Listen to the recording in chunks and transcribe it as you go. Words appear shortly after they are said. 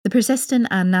Persistent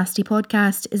and Nasty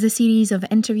podcast is a series of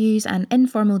interviews and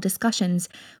informal discussions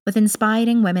with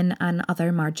inspiring women and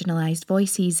other marginalised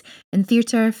voices in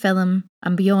theatre, film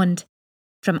and beyond.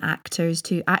 From actors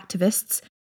to activists,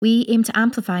 we aim to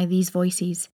amplify these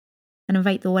voices and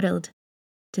invite the world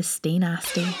to stay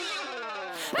nasty.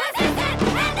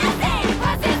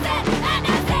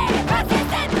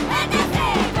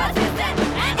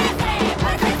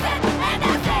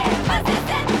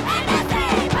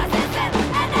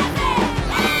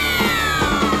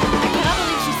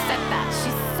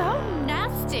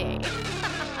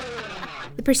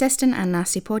 The Persistent and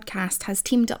Nasty podcast has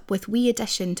teamed up with We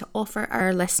Edition to offer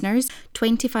our listeners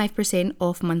 25%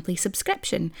 off monthly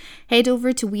subscription. Head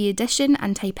over to We Edition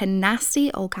and type in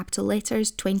nasty, all capital letters,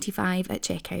 25 at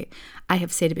checkout. I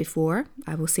have said it before,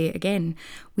 I will say it again.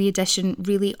 We Edition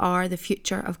really are the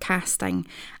future of casting,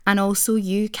 and also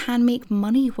you can make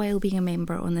money while being a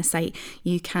member on the site.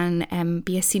 You can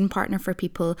be a scene partner for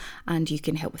people, and you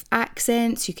can help with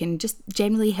accents, you can just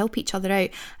generally help each other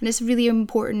out, and it's a really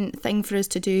important thing for us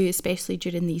to do, especially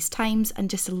during these times, and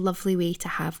just a lovely way to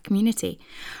have community.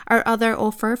 Our other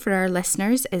offer for our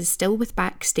listeners is still with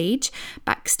Backstage.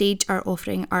 Backstage are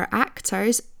offering our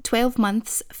actors 12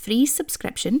 months free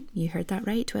subscription. You heard that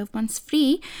right, 12 months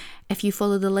free. If you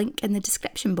follow the link in the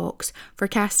description box. For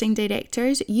casting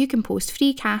directors, you can post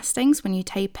free castings when you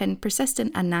type in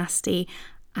Persistent and Nasty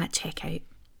at checkout.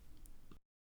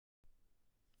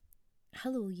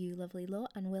 Hello, you lovely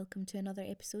lot, and welcome to another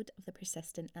episode of the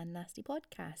Persistent and Nasty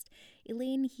podcast.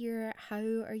 Elaine here. How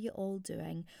are you all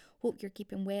doing? Hope you're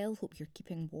keeping well, hope you're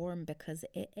keeping warm, because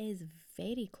it is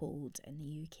very cold in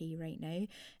the UK right now.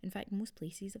 In fact, most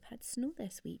places have had snow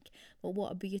this week. But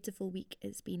what a beautiful week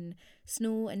it's been.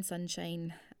 Snow and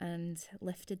sunshine, and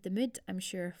lifted the mood, I'm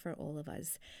sure, for all of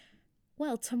us.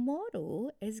 Well, tomorrow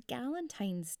is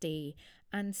Galentine's Day,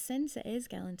 and since it is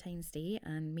Galentine's Day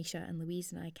and Misha and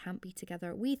Louise and I can't be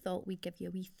together, we thought we'd give you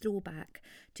a wee throwback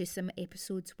to some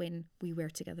episodes when we were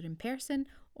together in person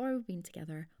or we've been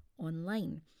together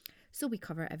online. So we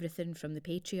cover everything from the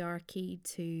patriarchy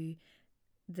to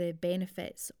the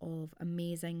benefits of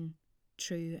amazing,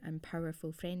 true and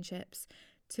powerful friendships,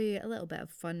 to a little bit of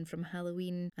fun from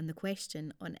Halloween, and the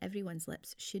question on everyone's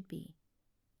lips should be,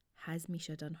 has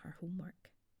Misha done her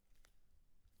homework?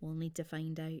 We'll need to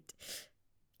find out.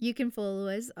 You can follow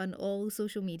us on all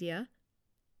social media.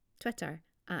 Twitter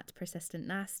at Persistent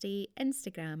Nasty,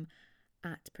 Instagram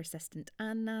at Persistent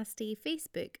and Nasty,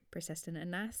 Facebook Persistent and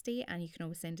Nasty, and you can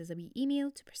always send us a wee email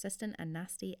to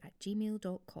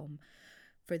persistentandnasty@gmail.com.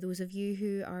 For those of you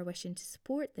who are wishing to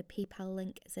support, the PayPal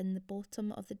link is in the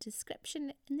bottom of the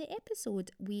description in the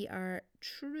episode. We are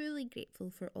truly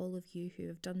grateful for all of you who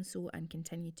have done so and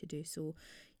continue to do so.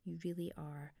 You really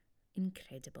are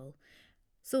incredible.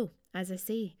 So, as I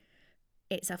say,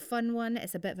 it's a fun one,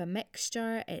 it's a bit of a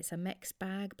mixture, it's a mixed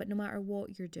bag, but no matter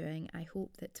what you're doing, I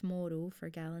hope that tomorrow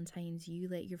for Galentine's you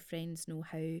let your friends know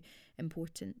how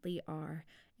important they are.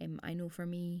 I know for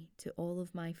me, to all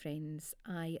of my friends,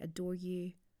 I adore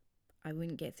you. I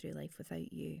wouldn't get through life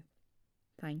without you.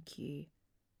 Thank you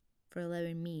for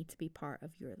allowing me to be part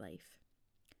of your life.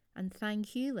 And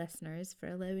thank you, listeners, for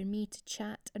allowing me to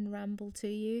chat and ramble to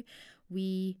you.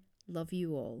 We love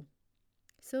you all.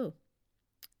 So,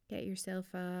 get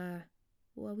yourself a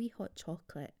wee hot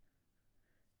chocolate.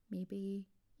 Maybe,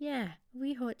 a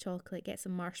wee hot chocolate. Get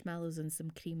some marshmallows and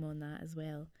some cream on that as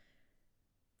well.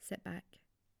 Sit back,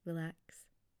 relax,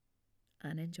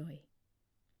 and enjoy.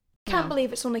 I can't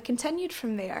believe it's only continued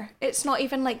from there. It's not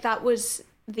even like that was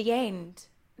the end.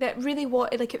 That really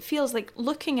it feels like,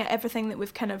 looking at everything that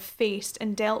we've kind of faced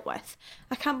and dealt with,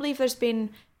 I can't believe there's been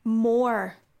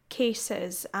more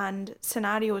cases and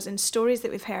scenarios and stories that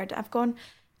we've heard. I've gone,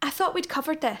 I thought we'd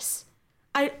covered this.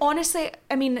 I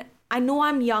know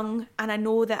I'm young, and I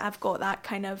know that I've got that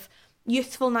kind of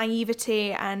youthful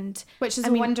naivety, and which is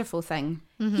a wonderful thing.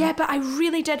 Mm-hmm. Yeah, but I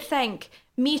really did think,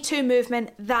 Me Too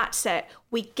movement, that's it.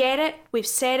 We get it, we've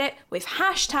said it, we've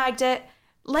hashtagged it,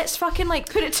 let's fucking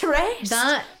put it to rest.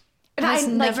 That has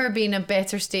never been a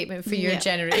better statement for your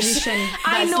generation.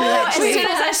 I know, as soon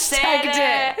as I said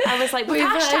it, I was like, we've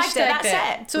hashtagged it,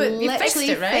 that's it. So you fixed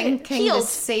it, right? Thinking the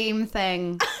same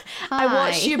thing. I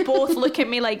watched you both look at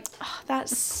me like,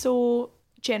 that's so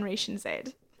Generation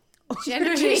Z.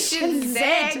 Generation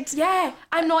Z? Yeah,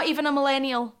 I'm not even a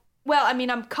millennial. Well, I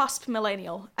mean, I'm cusp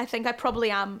millennial. I think I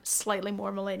probably am slightly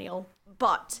more millennial.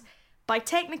 But by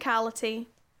technicality,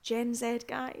 Gen Z,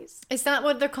 guys. Is that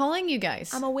what they're calling you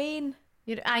guys? I'm a Wayne.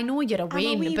 I know you're a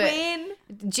Wayne, I'm a wee but Wayne.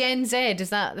 Gen Z,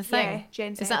 is that the thing? Yeah,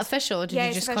 Gen Z. Is that official, or did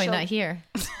you just coin that here?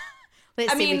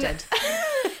 Let's say we did.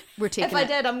 We're taking it. If I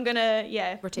did, I'm gonna,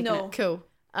 We're taking it. Cool.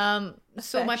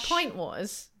 So my point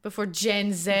was, before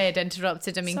Gen Z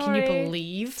interrupted, I mean, can you Sorry.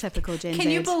 believe? Typical Gen Z. Can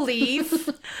you believe?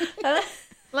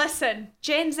 Listen,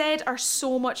 Gen Z are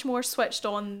so much more switched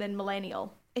on than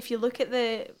millennial. If you look at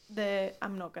the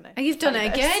I'm not gonna. And you've done try it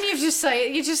this.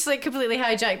 again. You just like completely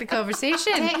hijacked the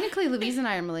conversation. Technically, Louise and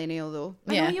I are millennial, though.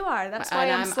 I know you are. That's why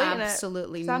And I'm slating it.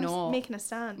 absolutely 'Cause I'm not making a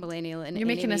stand. millennial. In You're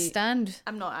making a any way. stand.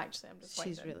 I'm not actually. I'm just.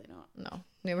 She's wondering. really not.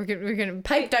 No, we're gonna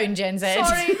pipe down Gen Z.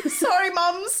 Sorry,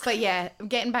 mums. But yeah,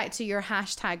 getting back to your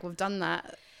hashtag, we've done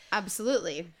that.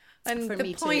 Absolutely. And For the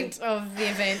me point too. of the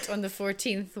event on the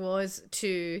 14th was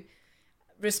to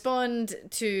respond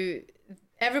to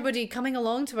everybody coming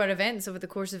along to our events over the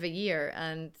course of a year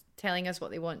and telling us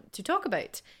what they want to talk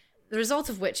about. The result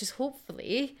of which is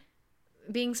hopefully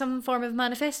being some form of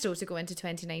manifesto to go into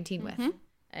 2019 with.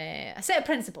 A set of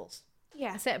principles.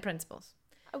 Yeah. A set of principles.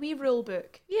 A wee rule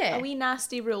book. Yeah. A wee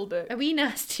nasty rule book. A wee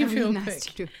nasty rule book.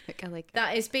 Nasty rule book. I like it.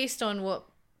 That is based on what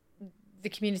the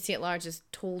community at large has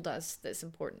told us that's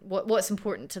important. What's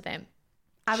important to them.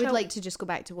 I would Shall- like to just go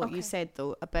back to what you Okay. said,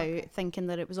 though, about thinking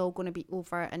that it was all going to be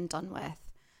over and done with.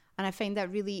 And I find that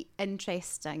really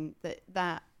interesting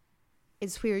that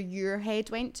is where your head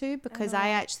went to, because I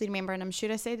actually remember, and I'm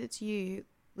sure I said it to you,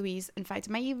 Louise. In fact,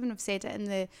 I might even have said it in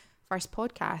the first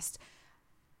podcast.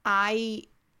 I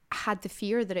had the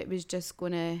fear that it was just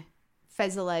going to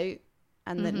fizzle out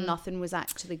and that nothing was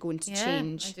actually going to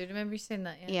change. I do remember you saying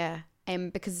that, yeah. Yeah,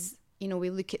 because, you know, we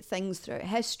look at things throughout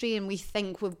history and we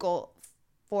think we've got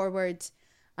forward,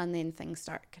 and then things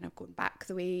start kind of going back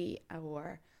the way,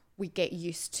 or we get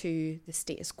used to the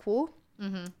status quo.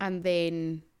 And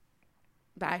then,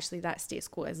 but actually that status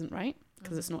quo isn't right,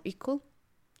 because it's not equal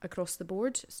across the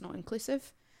board. It's not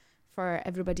inclusive for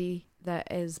everybody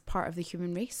that is part of the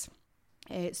human race.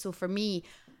 So for me,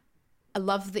 I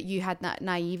love that you had that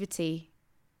naivety,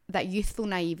 that youthful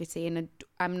naivety, and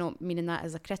I'm not meaning that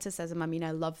as a criticism. I mean,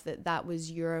 I love that that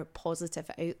was your positive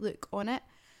outlook on it.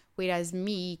 Whereas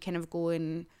me kind of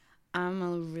going,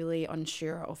 I'm really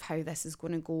unsure of how this is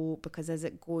going to go, because is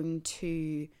it going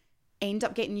to end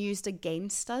up getting used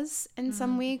against us in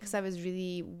some way? Because I was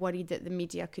really worried that the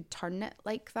media could turn it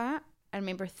like that. I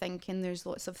remember thinking there's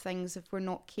lots of things, if we're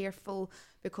not careful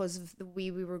because of the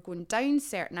way we were going down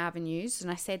certain avenues,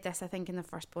 and I said this I think in the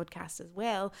first podcast as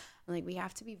well, and like we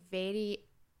have to be very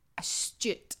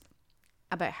astute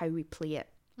about how we play it,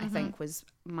 I think was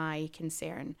my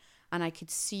concern. And I could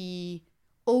see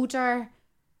older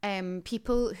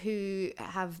people who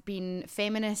have been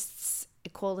feminists,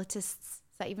 equalitists.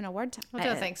 Is that even a word? I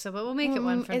don't think so, but we'll make it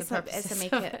one for the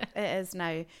purposes of it. It is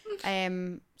now.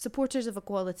 Supporters of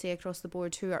equality across the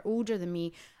board who are older than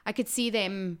me, I could see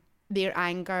them, their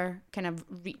anger kind of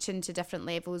reaching to different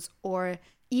levels, or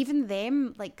even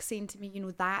them like saying to me, you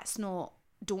know,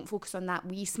 don't focus on that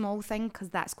wee small thing, because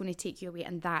that's going to take you away,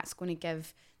 and that's going to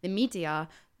give the media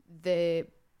the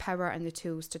power and the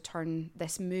tools to turn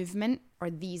this movement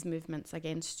or these movements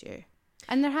against you.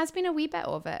 And there has been a wee bit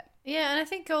of it. Yeah, and I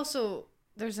think also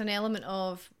there's an element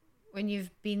of when you've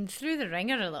been through the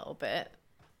ringer a little bit,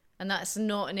 and that's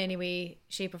not in any way,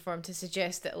 shape or form to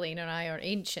suggest that Elaine and I are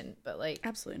ancient, but like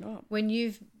Absolutely not. when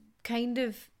you've kind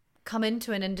of come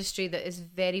into an industry that is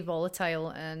very volatile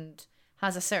and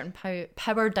has a certain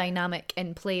power dynamic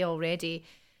in play already,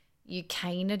 you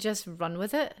kind of just run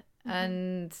with it.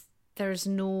 And there's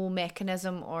no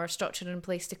mechanism or structure in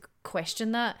place to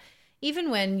question that.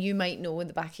 Even when you might know in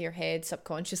the back of your head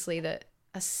subconsciously that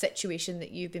a situation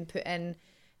that you've been put in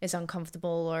is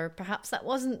uncomfortable, or perhaps that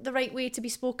wasn't the right way to be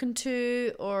spoken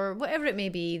to, or whatever it may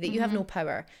be, that you have no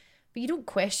power. But you don't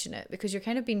question it because you're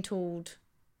kind of being told.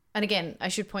 And again, I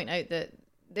should point out that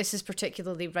this is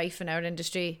particularly rife in our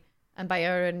industry. And by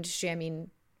our industry, I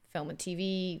mean film and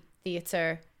TV,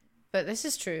 theatre. But this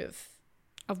is true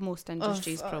Of most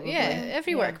industries, probably. Yeah,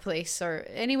 every workplace or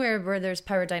anywhere where there's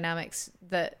power dynamics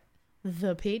that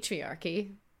the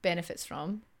patriarchy benefits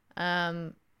from.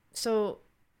 So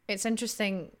it's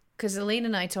interesting because Elaine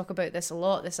and I talk about this a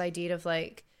lot, this idea of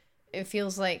like, it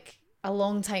feels like a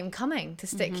long time coming to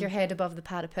stick your head above the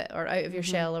parapet or out of your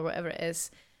shell or whatever it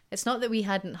is. It's not that we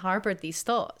hadn't harbored these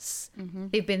thoughts.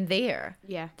 They've been there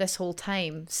this whole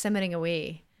time, simmering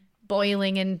away,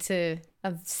 boiling into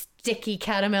a sticky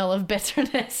caramel of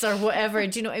bitterness or whatever.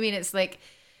 Do you know what I mean? It's like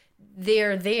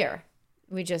they're there.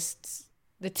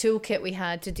 The toolkit we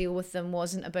had to deal with them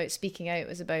wasn't about speaking out. It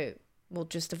was about, well,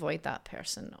 just avoid that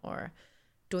person, or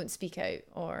don't speak out,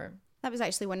 or... That was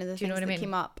actually one of the things that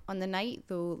came up on the night,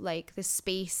 though, like the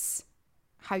space,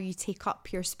 how you take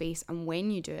up your space and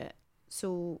when you do it.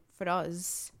 So for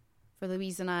us, for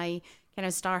Louise and I, kind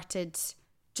of started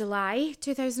July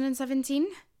 2017.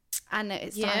 And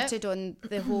it Yeah. started on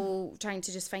the whole trying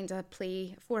to just find a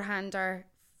play four-hander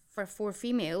for 4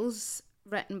 females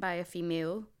written by a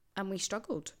female, and we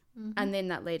struggled. And then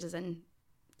that led us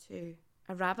into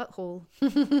a rabbit hole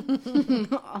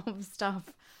of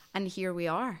stuff. And here we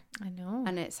are. I know.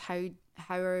 And it's how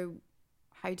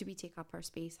do we take up our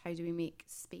space? How do we make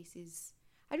spaces?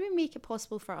 How do we make it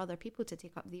possible for other people to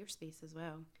take up their space as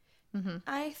well?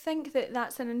 I think that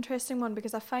that's an interesting one,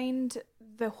 because I find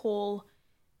the whole,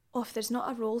 if there's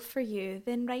not a role for you,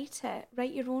 then write it.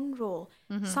 Write your own role.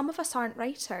 Some of us aren't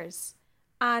writers.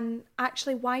 And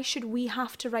actually, why should we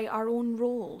have to write our own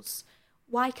roles?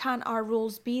 Why can't our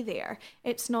roles be there?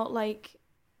 It's not like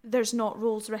there's not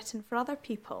roles written for other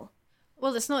people.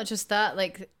 Well, it's not just that.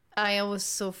 Like, I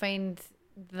also find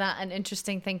that an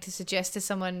interesting thing to suggest to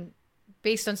someone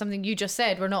based on something you just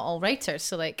said. We're not all writers.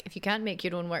 So, like, if you can't make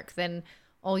your own work, then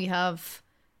all you have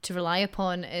to rely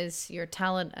upon is your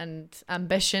talent and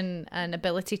ambition and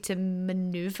ability to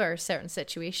maneuver certain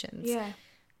situations. Yeah.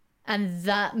 And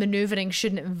that maneuvering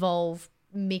shouldn't involve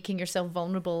making yourself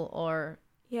vulnerable or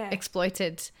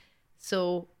exploited.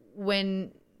 So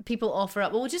when people offer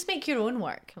up, well, just make your own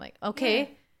work. Like,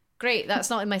 okay, great.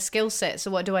 That's not in my skill set. So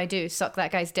what do I do? Suck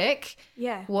that guy's dick?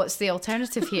 Yeah. What's the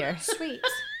alternative here? Sweet.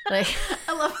 Like,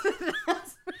 I love that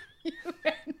that's where you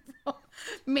went from.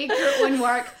 Make your own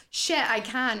work. Shit, I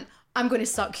can't. I'm going to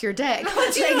suck your dick. Do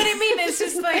you know what I mean? It's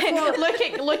just like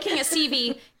looking at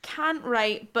CV, can't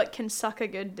write but can suck a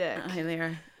good dick. Hi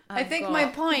there. I think my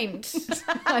point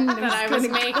that I was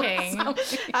making.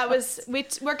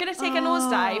 We're going to take a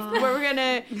nosedive where we're going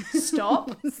to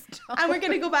stop and we're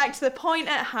going to go back to the point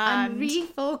at hand. And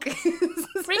refocus.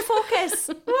 Refocus.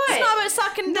 What? It's not about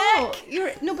sucking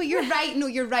dick. But you're right. No,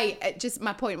 you're right.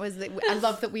 My point was that I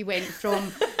love that we went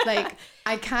from like,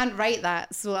 I can't write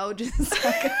that, so I'll just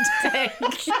suck a dick.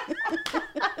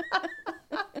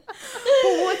 But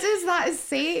what does that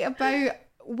say about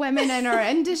women in our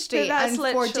industry and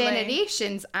for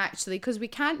generations, actually? Because we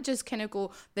can't just kind of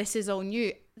go, this is all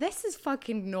new. This is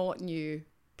fucking not new,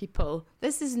 people.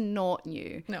 This is not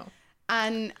new. No.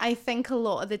 And I think a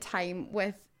lot of the time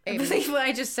with I believe what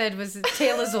I just said was a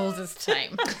tale as old as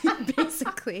time.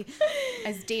 basically,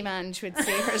 as Dame Ange would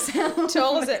say herself.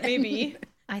 Tall as it may be.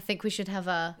 I think we should have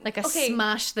a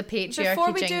smash the patriarchy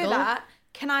Before we jingle. do that,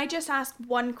 can I just ask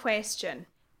one question?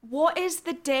 What is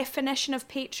the definition of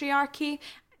patriarchy?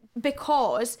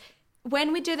 Because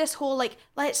when we do this whole, like,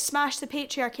 let's smash the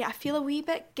patriarchy, I feel a wee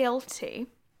bit guilty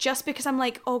just because I'm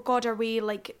like, oh God, are we,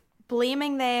 like,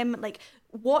 blaming them? Like,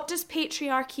 what does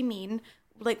patriarchy mean?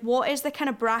 Like, what is the kind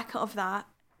of bracket of that?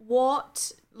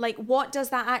 What does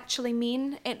that actually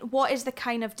mean? And what is the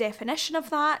kind of definition of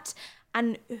that?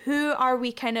 And who are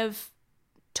we kind of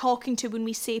talking to when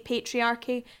we say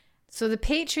patriarchy? So the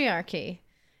patriarchy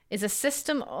is a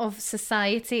system of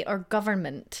society or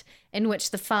government in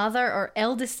which the father or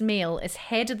eldest male is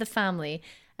head of the family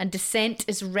and descent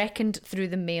is reckoned through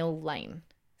the male line.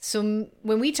 So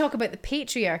when we talk about the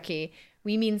patriarchy,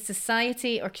 we mean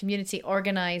society or community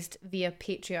organised via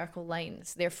patriarchal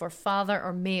lines, therefore father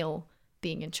or male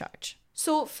being in charge.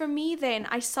 So for me then,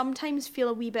 I sometimes feel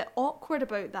a wee bit awkward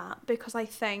about that because I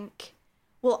think,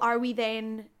 well, are we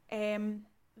then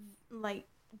like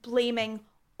blaming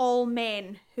all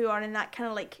men who are in that kind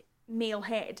of like male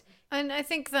head? And I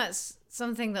think that's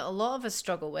something that a lot of us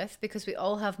struggle with because we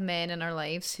all have men in our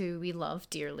lives who we love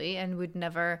dearly and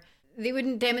they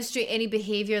wouldn't demonstrate any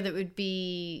behaviour that would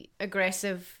be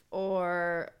aggressive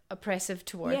or oppressive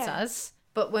towards us.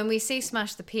 But when we say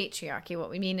smash the patriarchy, what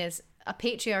we mean is a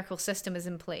patriarchal system is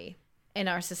in play in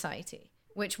our society,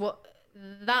 which what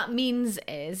that means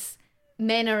is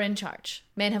men are in charge.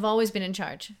 Men have always been in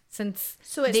charge since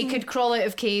they could crawl out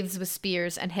of caves with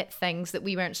spears and hit things that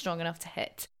we weren't strong enough to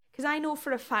hit. Because I know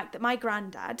for a fact that my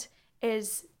granddad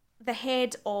is the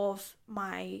head of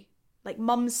my like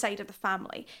mum's side of the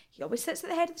family. He always sits at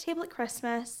the head of the table at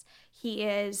Christmas.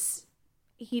 He's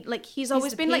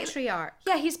always been patriarch.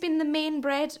 Like, yeah, he's been the main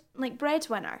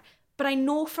breadwinner. But I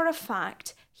know for a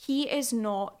fact he's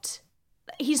not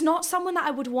someone that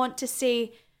I would want to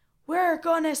say, we're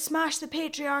gonna smash the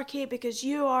patriarchy because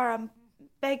you are a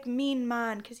big mean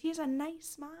man, because he's a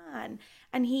nice man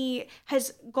and he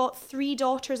has got 3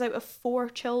 daughters out of 4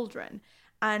 children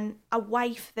and a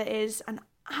wife that is an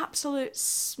absolute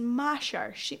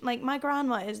smasher. She, like, my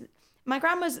grandma's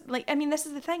like, I mean, this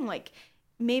is the thing, like,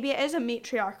 maybe it is a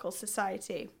matriarchal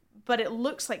society, but it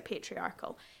looks like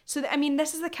patriarchal. So I mean,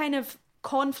 this is the kind of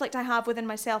conflict I have within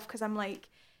myself, because I'm like,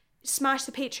 smash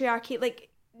the patriarchy, like,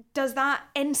 does that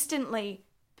instantly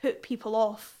put people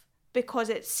off because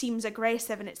it seems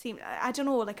aggressive and it seems, I don't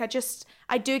know, like,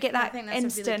 I do get that I think that's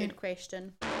instant. a really good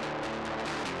question.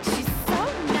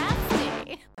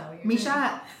 you're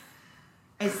Misha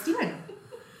is steaming.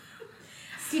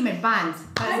 Steaming band.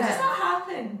 How does that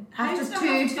happen? How Just does two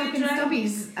that have fucking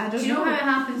stubbies. I don't Do you know know. how it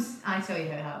happens? I tell you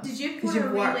how it happens. Did you 'Cause pour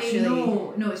you've a worked really...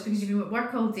 really- No, it's because you've been at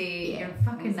work all day. Yeah, You're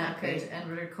fucking exactly. knackered, and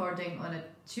we're recording on a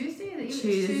Tuesday.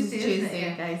 Tuesday, isn't it?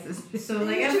 Yeah. guys. So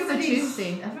like It's just a everybody's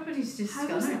Tuesday. everybody's just How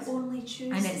is it scunnered. only Tuesday?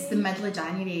 And it's the middle of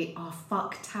January. Oh,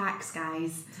 fuck tax,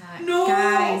 guys. Tax. No!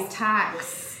 Guys, tax.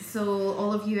 So,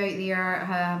 all of you out there,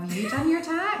 have you done your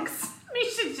tax? We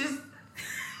should just.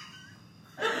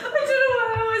 I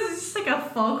don't know what it was. It's just like a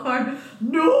foghorn.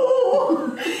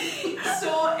 No.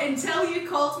 So until you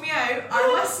called me out,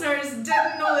 our listeners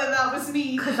didn't know that was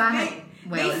me. Because I had.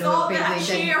 They thought that a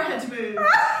chair had moved.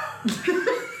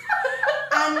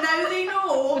 And now they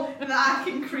know that I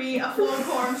can create a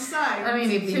foghorn sound. I mean,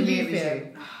 They to knew be it was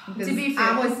fair. you. To be fair.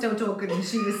 I was still talking and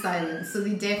she was silent, so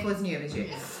they definitely knew it was you.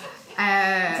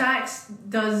 Tax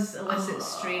does elicit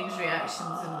strange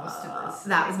reactions in most of us.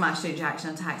 That was my strange reaction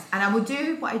on tax. And I will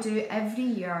do what I do every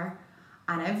year.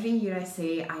 And every year I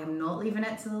say, I am not leaving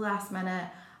it to the last minute.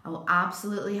 I will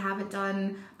absolutely have it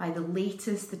done by the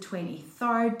latest, the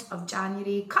 23rd of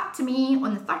January. Cut to me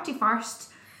on the 31st,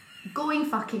 going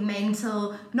fucking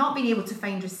mental, not being able to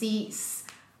find receipts.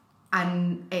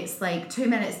 And it's like 2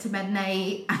 minutes to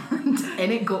midnight, and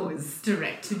in it goes.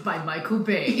 Directed by Michael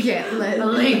Bay. Yeah,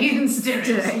 Elaine's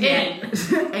direction.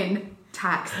 in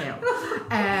tax hell.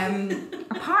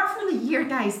 Apart from the year,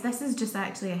 guys, this is just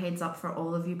actually a heads up for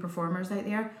all of you performers out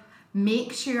there.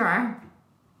 Make sure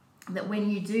that when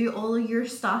you do all of your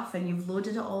stuff and you've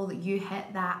loaded it all, that you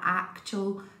hit that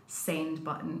actual send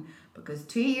button. Because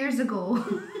 2 years ago,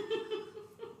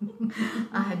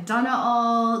 I had done it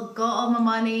all, got all my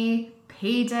money,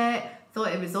 paid it,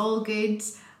 thought it was all good.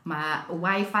 My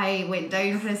Wi-Fi went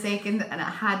down for a second and it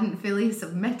hadn't fully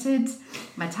submitted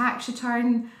my tax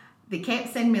return. They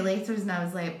kept sending me letters and I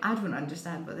was like, I don't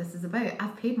understand what this is about.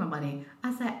 I've paid my money.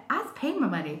 I said, I've paid my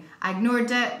money. I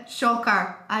ignored it.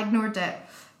 Shocker. I ignored it.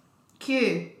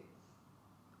 Cue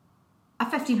a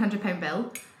 £1,500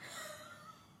 bill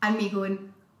and me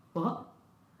going, what?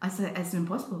 I said, it's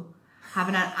impossible.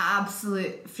 Having an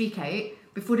absolute freak out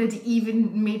before I'd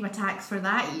even made my tax for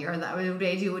that year that I was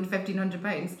already owed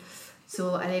 £1,500.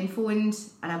 So I then phoned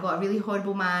and I got a really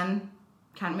horrible man,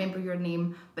 can't remember your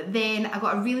name, but then I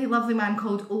got a really lovely man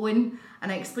called Owen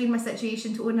and I explained my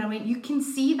situation to Owen and I went, you can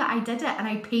see that I did it and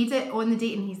I paid it on the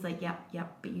date. And he's like, yep,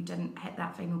 but you didn't hit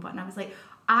that final button. I was like,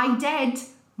 I did.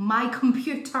 My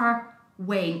computer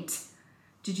went.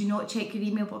 Did you not check your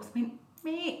email box? I went,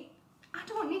 mate, I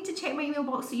don't need to check my email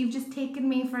box that you've just taken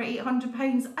me for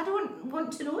 £800. I don't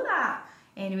want to know that.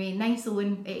 Anyway, nice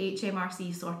Owen at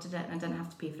HMRC sorted it and I didn't have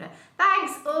to pay for it.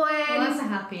 Thanks, Owen! Well, that's a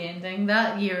happy ending.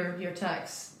 That year, your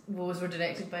tax woes were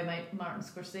directed by Martin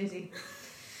Scorsese.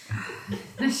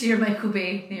 This year, Michael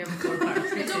Bay. The year before Martin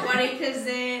Scorsese. Don't worry, because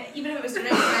even if it was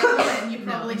directed by Owen, you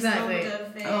probably exactly. still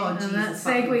would have... Oh, And Jesus that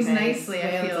fucking segues Christ. nicely,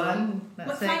 I Well feel. done. That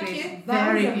Well, thank segues you. very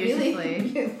That was a really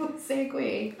beautifully beautiful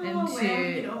segue. Oh, into, well,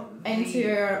 you know. Into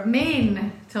your...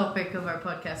 main topic of our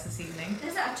podcast this evening.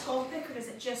 Is it a topic or is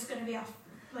it just going to be a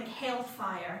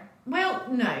hellfire? Well,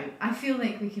 no, I feel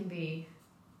like we can be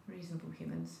reasonable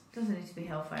humans. Doesn't need to be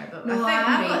hellfire, but No, I think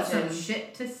I'm I've got some raging.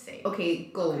 shit to say. Okay,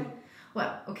 go. Okay.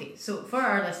 Well, okay, so for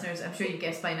our listeners, I'm sure you've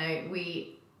guessed by now,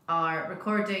 we are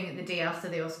recording the day after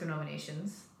the Oscar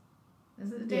nominations.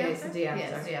 Is it the day Yeah, after? it's the day Yeah,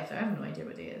 after. it's the day after. I have no idea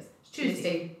what day it is. It's Tuesday.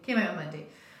 Tuesday. Came out on Monday.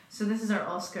 So this is our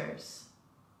Oscars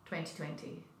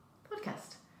 2020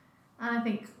 podcast. And I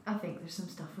think there's some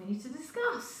stuff we need to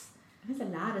discuss. There's a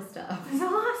lot of stuff. There's a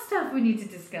lot of stuff we need to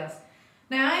discuss.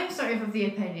 Now, I'm sort of the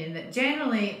opinion that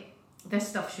generally this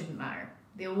stuff shouldn't matter.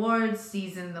 The awards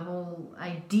season, the whole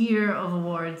idea of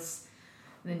awards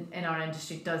in our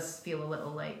industry does feel a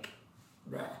little like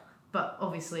bleh. But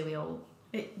obviously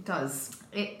It does.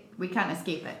 We can't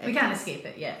escape it. we can't escape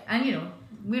it, yeah. And you know,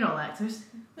 we're all actors.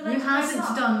 We Who like to hasn't dress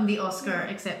up. done the Oscar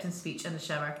acceptance speech in the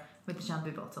shower with the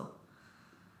shampoo bottle?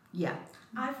 Yeah.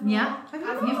 I've Yeah? not. Have you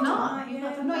I've not? You've not? done that, You've yeah.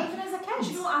 not done not even as a Do kid.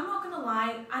 you know what? I'm not going to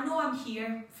lie. I know I'm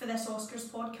here for this Oscars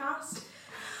podcast,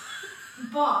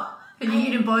 but Can you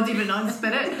eat in body but not in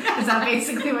spirit? Is that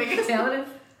basically what you're telling us?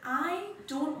 I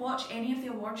don't watch any of the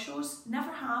award shows.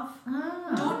 Never have.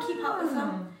 Ah. Don't keep up with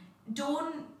them.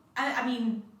 I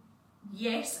mean,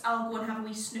 yes, I'll go and have a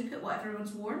wee snoop at what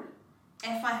everyone's worn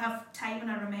if I have time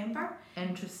and I remember.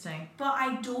 Interesting. But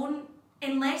I don't,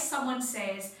 unless someone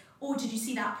says, oh, did you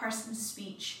see that person's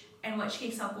speech? In which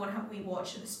case I'll go and have a wee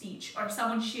watch of the speech. Or if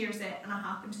someone shares it and I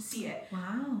happen to see it.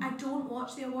 Wow. I don't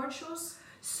watch the award shows.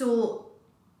 So,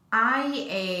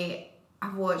 I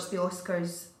have watched the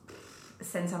Oscars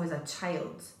since I was a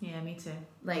child. Yeah, me too.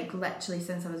 Like literally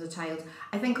since I was a child.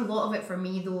 I think a lot of it for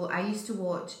me though, I used to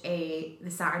watch the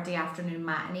Saturday afternoon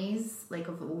matinees, like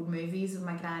of the old movies with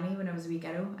my granny when I was a wee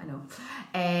girl. I know.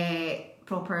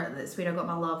 Proper, that's where I got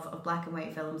my love of black and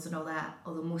white films and all that.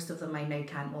 Although most of them I now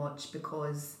can't watch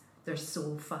because they're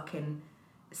so fucking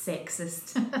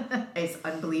sexist. It's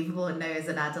unbelievable. And now as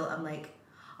an adult I'm like,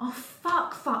 oh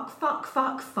fuck.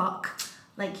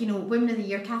 Like, you know, Women of the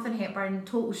Year, Katharine Hepburn,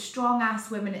 total strong ass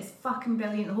woman. It's fucking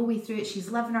brilliant the whole way through it. She's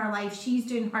living her life. She's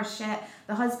doing her shit.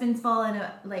 The husband's falling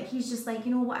out. Like, he's just like,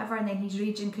 you know, whatever. And then he's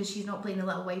raging because she's not playing the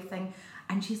little wife thing.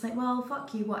 And she's like, well,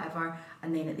 fuck you, whatever.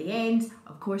 And then at the end,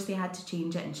 of course, they had to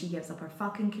change it. And she gives up her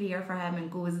fucking career for him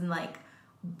and goes and, like,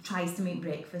 tries to make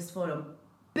breakfast for him.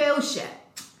 Bullshit.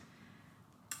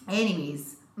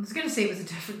 Anyways. I was going to say it was a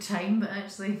different time, but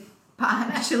actually...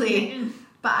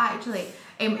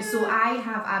 So I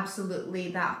have absolutely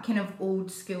that kind of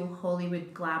old school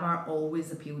Hollywood glamour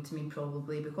always appealed to me,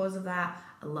 probably because of that.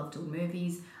 I loved old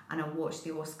movies and I watched the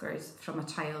Oscars from a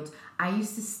child. I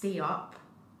used to stay up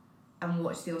and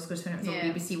watch the Oscars when it was on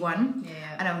BBC One.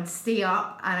 Yeah. And I would stay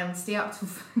up till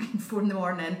 4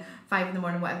 a.m, 5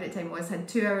 a.m, whatever the time it was, had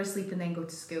 2 hours sleep and then go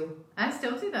to school. I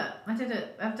still do that. I've done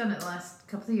it the last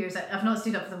couple of years. I've not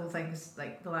stayed up for the whole thing because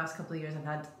like the last couple of years I've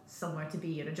had somewhere to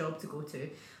be or a job to go to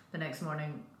the next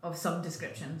morning of some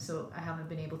description, so I haven't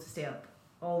been able to stay up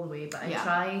all the way, but I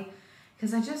try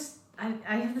because I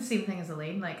have the same thing as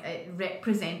Elaine. Like, it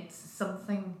represents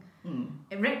something.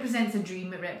 It represents a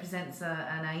dream, it represents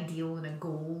an ideal and a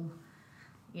goal.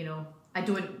 You know, I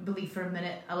don't believe for a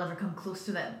minute I'll ever come close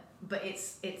to that, but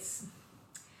it's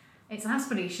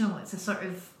aspirational. It's a sort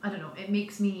of, I don't know,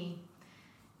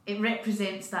 it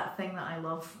represents that thing that I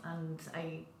love, and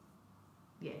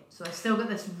so I still got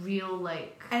this real,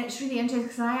 like... And it's really interesting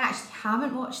because I actually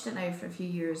haven't watched it now for a few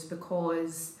years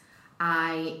because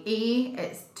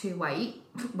it's too white,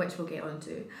 which we'll get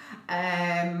onto,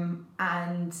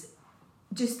 and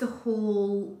just the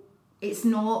whole... It's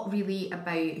not really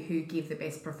about who gave the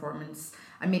best performance,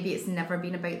 and maybe it's never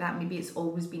been about that. Maybe it's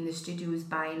always been the studios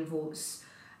buying votes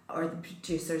or the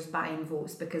producers buying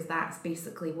votes, because that's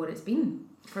basically what it's been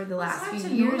for the last few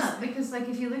years. Because like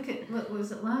if you look at what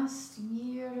was it last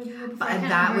year or the year before,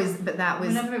 that was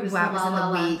whenever it was that was in the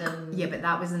La week. Land Yeah, but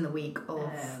that was in the week of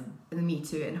the Me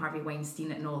Too and Harvey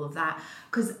Weinstein and all of that.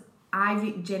 Because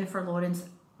Jennifer Lawrence,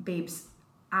 babes,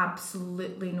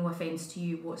 absolutely no offence to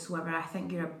you whatsoever. I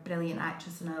think you're a brilliant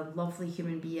actress and a lovely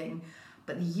human being.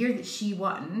 But the year that she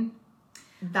won,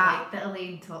 that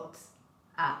Elaine talked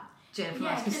at Jennifer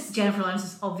Lawrence, because just- Jennifer Lawrence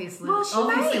is obviously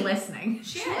might. listening.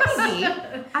 She maybe.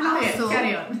 And also,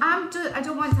 carry on. I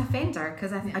don't want to offend her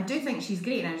because I do think she's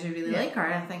great and I do really like her.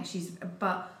 And I think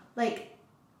but like,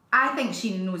 I think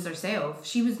she knows herself.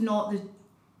 She was not the.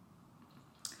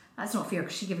 That's not fair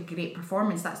because she gave a great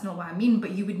performance. That's not what I mean.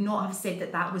 But you would not have said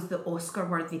that was the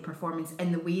Oscar-worthy performance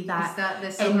in the way that. Is that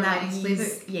the Silver Linings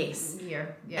Playbook? Yes.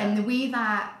 Year. Yeah. In the way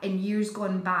that in years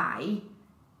gone by,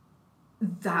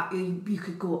 that you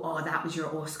could go, oh, that was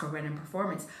your Oscar-winning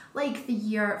performance. Like the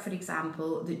year, for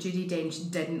example, that Judi Dench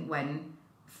didn't win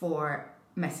for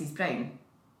Mrs. Brown.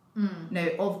 Now,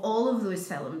 of all of those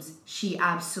films, she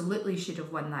absolutely should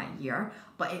have won that year,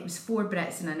 but it was 4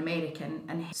 Brits and an American.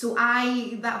 And so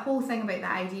that whole thing about the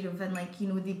idea of, and like, you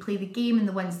know, they play the game and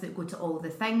the ones that go to all the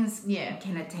things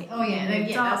kind of take. Oh yeah,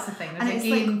 that's the thing. There's a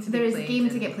game to be there's played. a game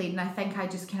to get played, and I think I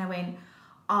just kind of went,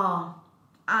 oh,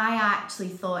 I actually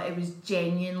thought it was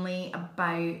genuinely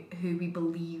about who we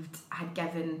believed had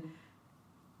given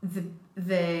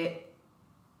the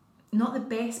not the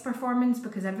best performance,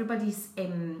 because everybody's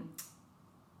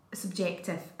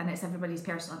subjective and it's everybody's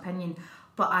personal opinion,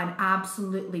 but an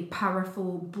absolutely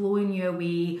powerful, blowing you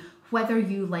away, whether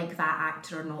you like that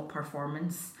actor or not,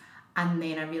 performance. And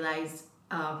then I realised,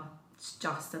 it's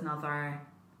just another.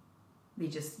 You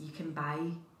can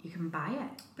buy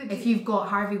it. But if you've got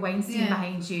Harvey Weinstein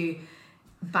behind you,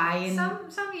 buying.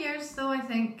 Some years though, I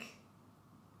think.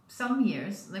 Some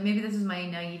years, like maybe this is my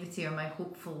naivety or my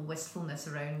hopeful wistfulness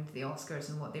around the Oscars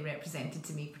and what they represented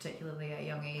to me, particularly at a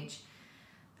young age.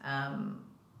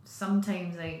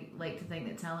 Sometimes I like to think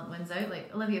that talent wins out.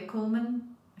 Like Olivia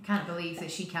Colman, I can't believe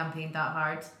that she campaigned that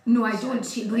hard. No, I don't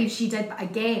believe she did. But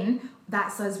again,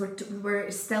 that's us. We're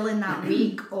still in that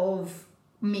week of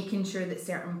making sure that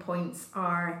certain points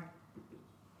are.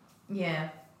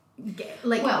 Yeah.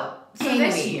 Like, well, so anyway,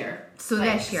 this year,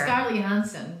 Scarlett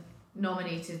Johansson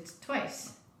nominated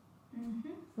twice. Mm-hmm.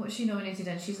 What's she nominated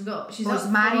in? She's up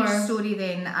Marriage for Story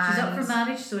then. And she's up for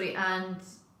Marriage Story and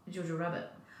Jojo Rabbit.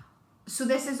 So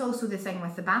this is also the thing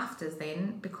with the BAFTAs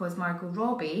then, because Margot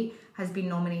Robbie has been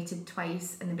nominated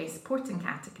twice in the Best Supporting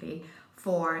category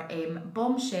for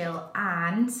Bombshell,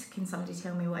 and can somebody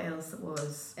tell me what else it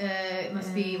was? It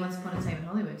must be Once Upon a Time in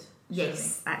Hollywood.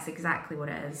 Yes, that's exactly what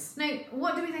it is. Now,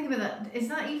 what do we think about that? Is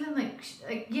that even like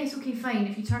yes, okay, fine,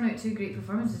 if you turn out 2 great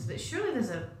performances, but surely there's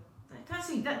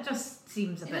that just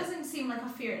seems a It bit... doesn't seem like a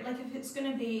fair, like if it's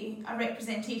going to be a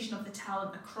representation of the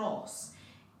talent across,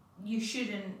 you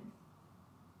shouldn't,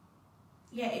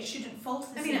 it shouldn't fall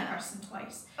to the same person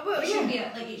twice. Well, It should be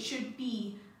it should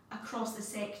be across the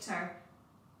sector.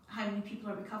 How many people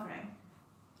are we covering?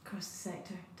 Across the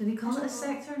sector. Do they call it a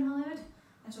sector in Hollywood?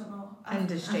 I don't know.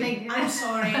 Industry. I'm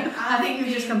sorry. I think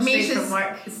you've just come straight from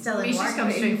work. Still in Misha's work.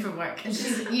 come straight from work. And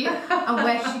she's, I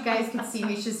wish you guys could see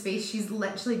Misha's face. She's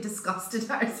literally disgusted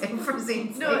at herself for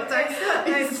saying No, sector.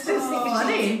 it's just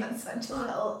funny. That's such a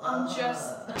little. I'm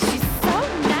just. She's so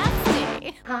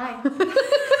nasty. Hi.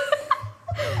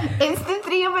 It's the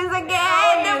 3 of us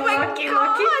again. Oh my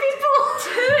God.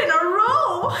 2 in a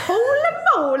row. Holy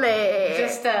moly.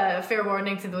 Just a fair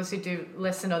warning to those who do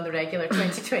listen on the regular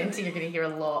 2020, you're going to hear a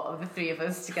lot of the 3 of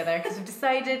us together because we've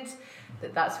decided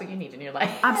that that's what you need in your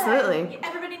life. Absolutely.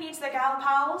 Everybody needs their gal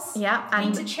pals. Yeah,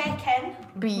 Need to and check in.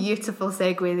 beautiful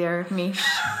segue there, Mish.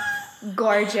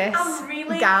 Gorgeous. I'm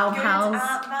really gal good pals.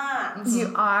 at that.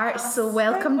 You are. So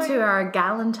welcome to our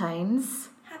Galentines.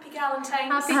 Happy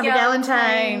Galentine's. Happy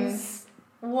Galentine's.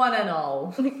 One and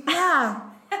all. Yeah.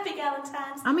 Happy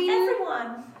Galentine's. I mean-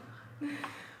 everyone.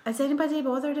 Is anybody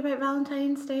bothered about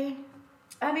Valentine's Day?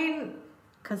 I mean,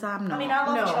 Because I'm not. I mean, I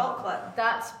love No. chocolate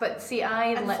but see,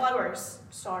 and flowers.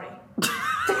 Sorry. But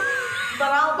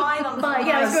I'll buy them for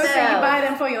Yeah, I was going to say you yourself. buy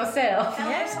them for yourself.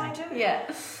 Yes, I do.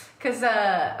 Yeah. Because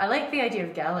I like the idea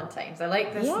of Galentine's. I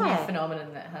like this Yeah. new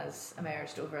phenomenon that has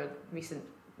emerged over recent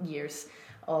years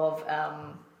of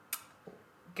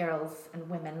girls and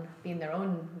women being their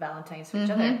own Valentines for each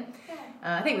other.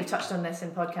 I think we've touched on this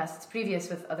in podcasts previous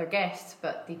with other guests,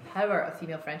 but the power of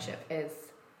female friendship is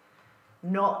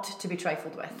not to be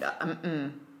trifled with.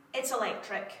 It's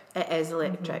electric. It is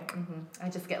electric. I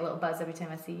just get a little buzz every time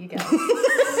I see you guys.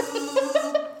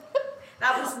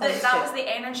 That was the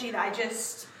energy that I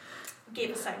just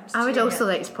gave a sound. I would to. also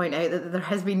like to point out that there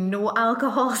has been no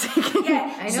alcohol taken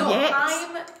Yeah, I so know. yet.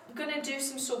 I'm gonna do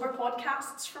some sober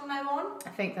podcasts from now on. I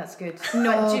think that's good.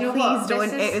 No, But do you know please what?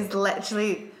 don't. It is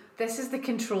literally. This is the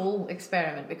control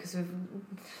experiment because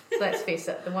let's face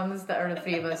it, the ones that are the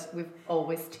 3 of us, we've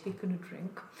always taken a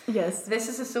drink. Yes. This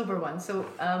is a sober one, so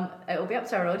it'll be up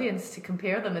to our audience to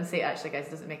compare them and say, actually, guys,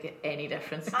 doesn't make it any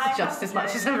difference. It's I just have as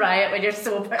much to- as a riot when you're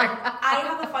sober. I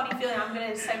have a funny feeling I'm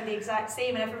gonna sound the exact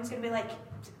same, and everyone's gonna be like,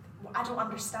 I don't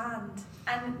understand.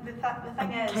 And the thing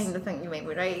I is, kind of think you might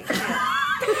be right.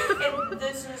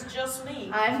 this is just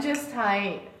me. I'm just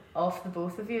high off the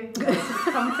both of you. The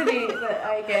company that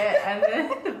I get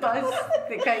and the buzz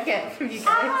that I get from you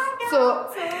guys.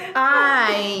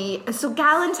 So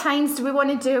Galentine's. Do we want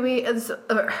to do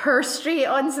her straight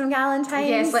on some Galentine's?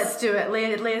 Yes, let's do it.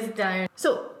 Lay us down.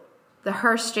 So, the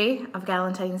history of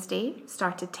Galentine's Day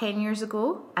started 10 years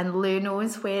ago, and Lou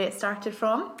knows where it started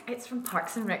from. It's from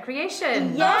Parks and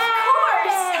Recreation. Yeah! Of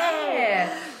course!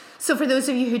 Yeah. So, for those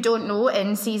of you who don't know,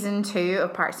 in season 2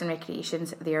 of Parks and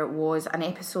Recreations, there was an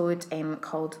episode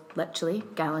called literally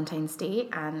Galentine's Day,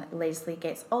 and Leslie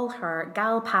gets all her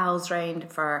gal pals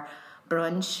round for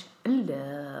brunch and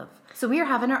love. So, we're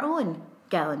having our own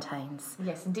Galentine's.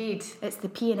 Yes, indeed. It's the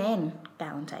P&N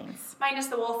Galentine's. Minus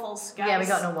the waffles, guys. Yeah, we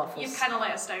got no waffles. You've kind of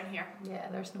let us down here. Yeah,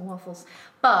 there's no waffles.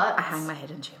 But I hang my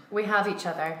head in shame. we have each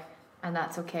other, and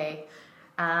that's okay.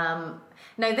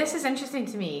 Now, this is interesting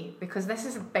to me because this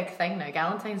is a big thing now.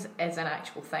 Galentine's is an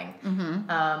actual thing.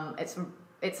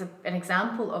 It's an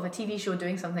example of a TV show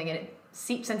doing something, and it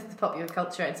seeps into the popular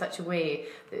culture in such a way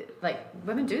that, like,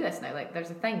 women do this now. Like, there's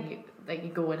a thing you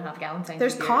go and have Galentine's.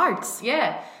 There's with cards.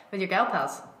 with your gal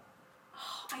pals.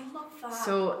 I love that.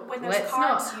 So, when there's let's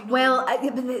cards, not- you know.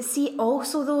 Well, but see,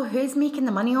 also though, who's making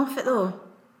the money off it though?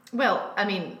 Well, I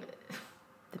mean,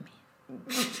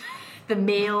 the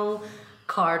male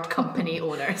card company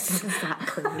owners.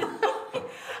 Exactly.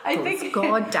 I Those think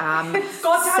goddamn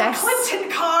goddamn cis,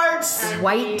 Clinton cards.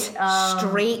 white,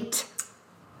 straight,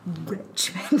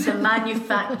 rich men. the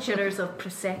manufacturers of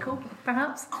Prosecco,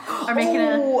 perhaps, are making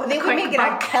Oh, a they were quick making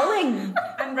buck. a killing.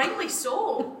 And rightly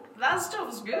so. That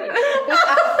stuff's good.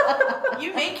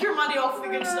 You make your money off the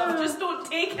good stuff. Just don't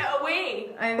take it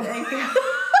away.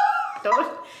 Don't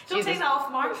Don't take that off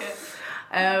the market.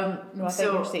 No, I think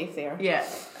so you're safe there. yeah,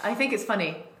 I think it's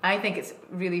funny. I think it's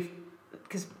really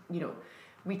because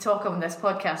we talk on this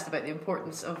podcast about the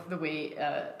importance of the way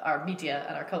our media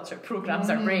and our culture programs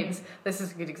our brains. This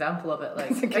is a good example of it. Like,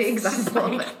 It's a great example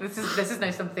of it. This is now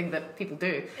something that people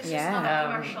do. It's Yeah. just not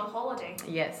a commercial holiday.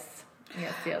 Yes.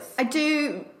 I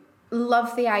do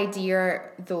love the idea,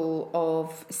 though,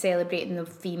 of celebrating the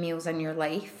females in your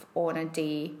life on a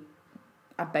day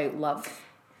about love.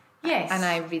 Yes. And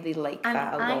I really like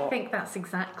that a lot. I think that's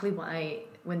exactly why,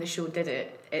 when the show did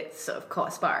it, it sort of caught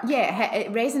a spark. Yeah,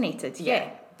 it resonated. Yeah.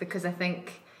 Because I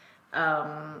think,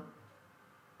 and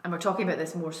we're talking about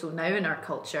this more so now in our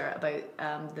culture,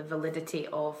 about the validity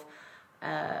of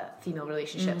female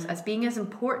relationships as being as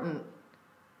important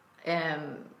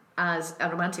as a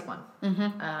romantic one.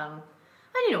 And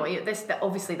you know,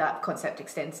 obviously that concept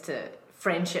extends to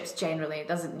friendships generally. It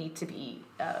doesn't need to be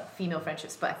female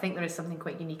friendships, but I think there is something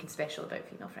quite unique and special about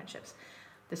female friendships.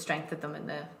 The strength of them and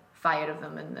the fire of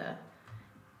them and the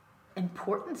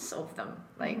importance of them.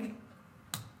 Like,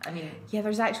 I mean... Yeah,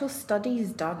 there's actual studies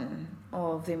done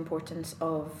of the importance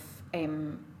of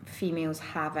females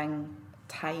having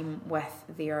time with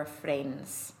their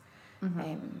friends.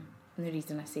 And the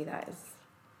reason I say that is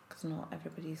because not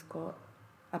everybody's got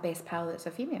a best pal that's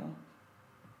a female.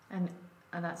 And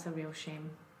that's a real shame.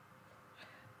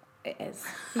 It is.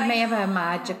 You may have a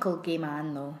magical gay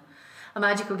man, though. A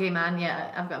magical gay man,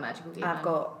 yeah. I've got a magical gay man. I've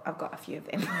got a few of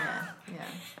them. Yeah.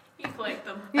 You collect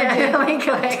them. Yeah, I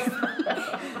collect.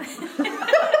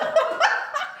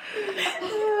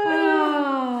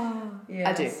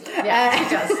 I do. Yeah, he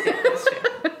does. Yeah, that's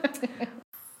true.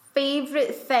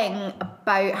 Favourite thing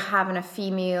about having a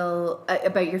female,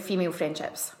 about your female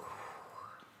friendships?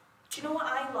 Do you know what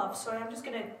I love? Sorry, I'm just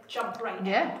going to jump right in.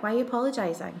 Yeah. Why are you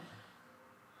apologising?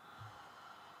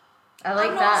 I like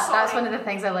I'm not that. sorry. That's one of the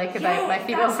things I like about Yeah, my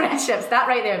female that's- friendships. That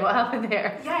right there, what happened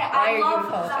there? Yeah, Why I are you love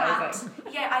apologising?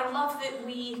 that. Yeah, I love that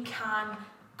we can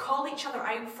call each other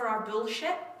out for our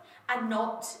bullshit and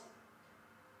not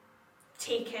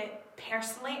take it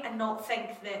personally and not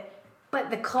think that... But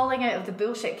the calling out of the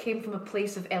bullshit came from a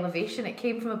place of elevation. It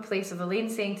came from a place of Elaine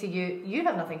saying to you, you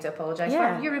have nothing to apologise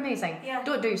Yeah. for. You're amazing. Yeah.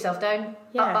 Don't do yourself down.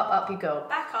 Yeah. Up you go.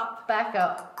 Back up. Back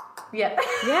up. Yeah.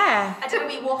 Yeah. I did a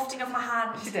wee wafting of my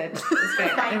hand. She did. It was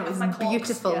great. Right, It with was my clocks.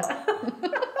 beautiful. Yeah.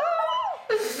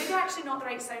 Maybe actually not the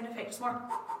right sound effect. It's more...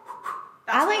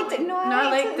 I liked it. No, I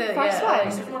liked the it, first yeah, I one.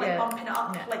 liked It's more like Yeah. bumping it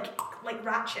up, Yeah. like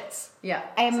ratchets. Yeah.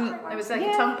 Sorry, It was like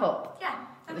Yeah. a tongue pop. Yeah.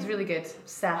 It was really good.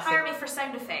 Sassy. Hire me for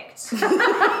sound effects.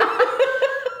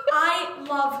 I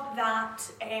love that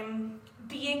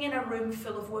being in a room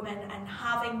full of women and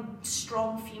having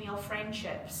strong female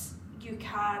friendships, you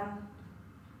can...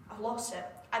 I've lost it.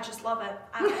 I just love it.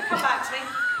 Come back to me.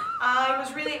 I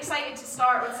was really excited to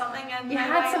start with something and... You now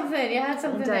had something there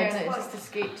and did. it just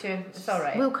escaped you. It's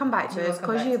alright. We'll come back to it. We'll It's come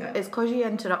because back you. to it. It's because you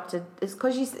interrupted. It's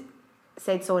because you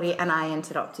said sorry and I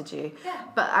interrupted you. Yeah.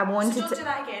 But I wanted So don't to. do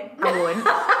that again.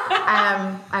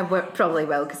 I won't. Probably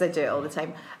will because I do it all the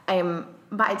time.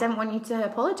 But I didn't want you to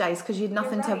apologise because you had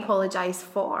nothing to right. apologise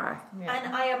for. Yeah.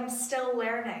 And I am still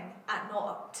learning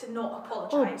to not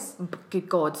apologise. Good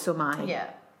God, so am I. Yeah.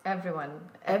 Everyone.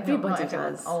 Everybody not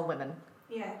everyone, does. All women.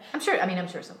 Yeah. I'm sure some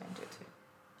men do it too.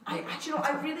 Do you know,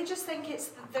 I really just think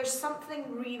there's something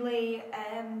really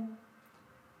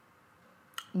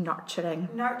Nurturing.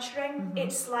 nurturing. Mm-hmm.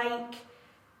 It's like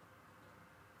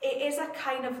it is a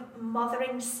kind of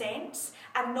mothering sense,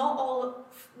 and not all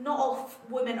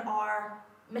women are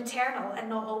maternal, and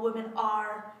not all women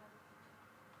are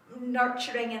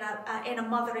nurturing in a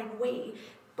mothering way.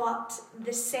 But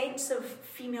the sense of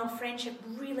female friendship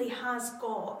really has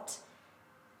got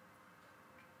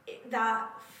that.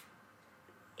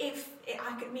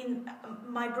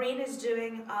 My brain is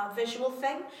doing a visual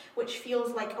thing, which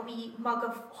feels like a wee mug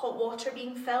of hot water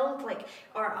being filled,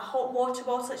 or a hot water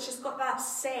bottle. It's just got that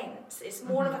sense. It's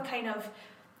more of a kind of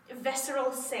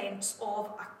visceral sense of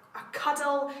a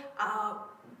cuddle,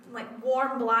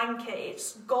 warm blanket.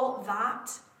 It's got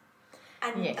that,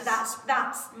 and Yes. that's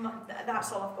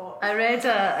all I've got. I read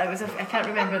I can't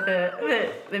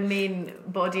remember the main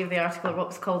body of the article or what it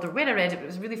was called or when I read it, but it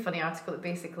was a really funny article that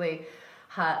basically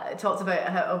talked about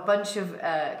how a bunch of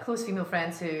close female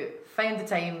friends who find the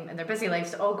time in their busy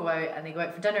lives to all go out, and they go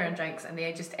out for dinner and drinks, and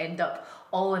they just end up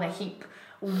all in a heap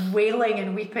wailing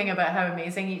and weeping about how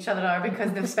amazing each other are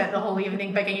because they've spent the whole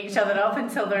evening bigging each other up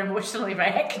until they're emotionally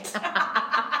wrecked.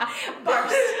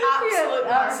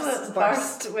 Absolute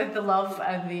burst with the love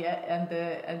and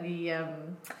the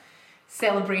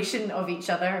celebration of each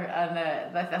other, and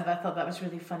I thought that was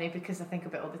really funny because I think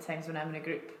about all the times when I'm in a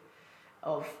group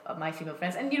of my female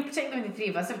friends, and particularly when the three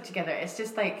of us are together, it's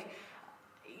just like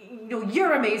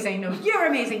you're amazing, no, you're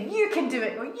amazing, you can do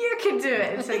it, no, you can do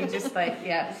it. And so you just like,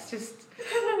 it's just,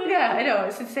 I know,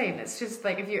 it's insane. It's just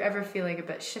like, if you're ever feeling a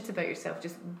bit shit about yourself,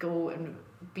 just go and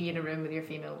be in a room with your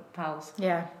female pals.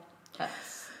 Yeah.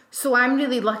 That's... So I'm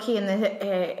really lucky in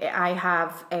that I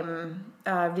have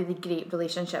a really great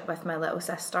relationship with my little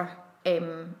sister.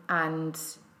 And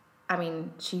I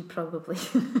mean, she'd be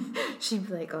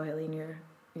like, oh, Elaine,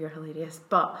 you're hilarious.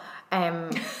 But well,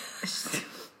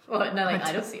 no, like,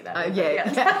 I don't see that.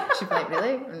 Yeah. She'd be like,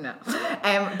 really? No.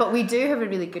 But we do have a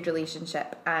really good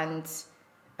relationship, and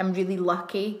I'm really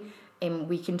lucky.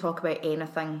 We can talk about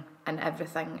anything and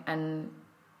everything, and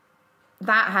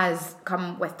that has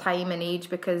come with time and age,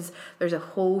 because there's a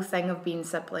whole thing of being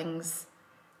siblings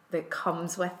that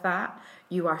comes with that.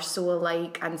 You are so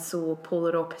alike and so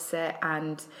polar opposite,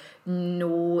 and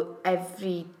know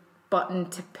every button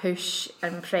to push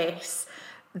and press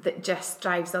that just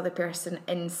drives the other person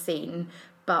insane.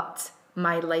 But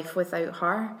my life without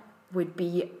her would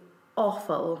be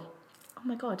awful. Oh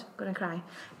my God, I'm gonna cry.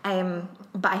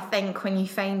 But I think when you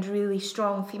find really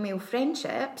strong female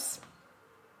friendships,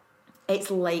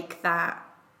 it's like that,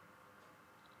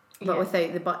 but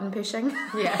without the button pushing.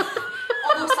 Yeah.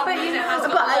 Although sometimes it has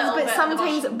got but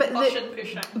sometimes, button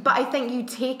pushing. But I think you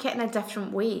take it in a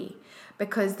different way,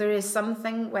 because there is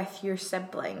something with your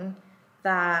sibling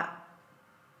that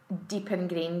deep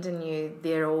ingrained in you,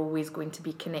 they're always going to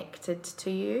be connected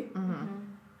to you. Mm-hmm.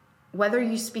 Whether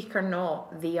you speak or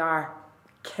not, they are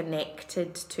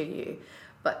connected to you.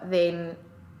 But then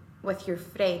with your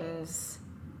friends,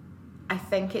 I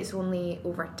think it's only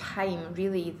over time,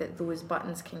 really, that those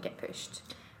buttons can get pushed.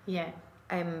 Yeah.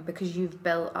 Because you've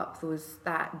built up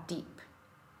that deep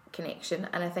connection.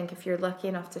 And I think if you're lucky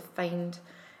enough to find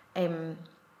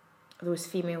those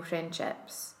female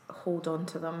friendships, hold on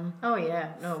to them. Oh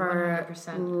yeah, no, for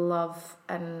 100%. Love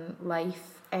and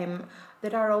life.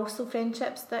 There are also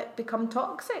friendships that become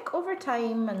toxic over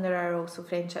time, and there are also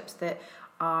friendships that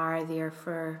are there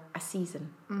for a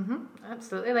season. Mm-hmm.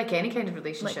 Absolutely, like any kind of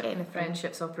relationship,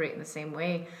 friendships operate in the same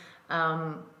way.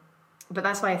 But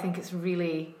that's why I think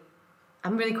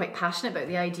I'm really quite passionate about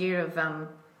the idea of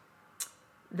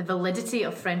the validity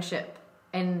of friendship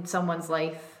in someone's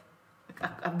life,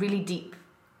 a really deep,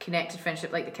 connected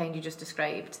friendship like the kind you just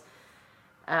described,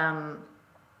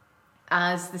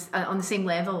 as this on the same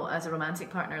level as a romantic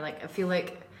partner. Like, I feel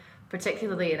like,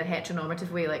 particularly in a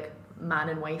heteronormative way, like man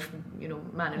and wife,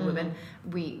 man and woman,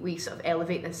 we sort of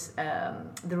elevate this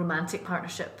the romantic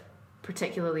partnership,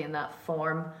 particularly in that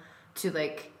form, to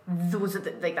like those are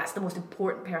that's the most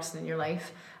important person in your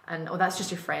life, and that's just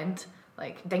your friend,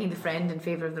 like dinging the friend in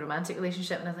favour of the romantic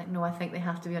relationship. And I was like, no, I think they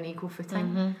have to be on equal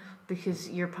footing, because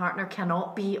your partner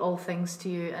cannot be all things to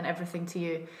you and everything to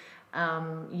you.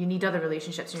 You need other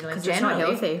relationships in your life.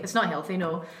 Generally, it's not healthy.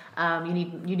 No,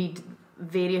 you need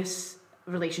various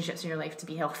relationships in your life to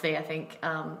be healthy. I think,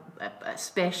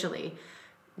 especially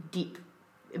deep,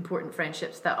 important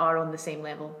friendships that are on the same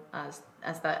level as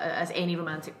any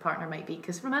romantic partner might be,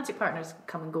 because romantic partners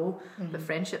come and go, but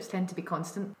friendships tend to be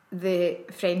constant. The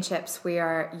friendships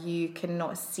where you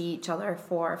cannot see each other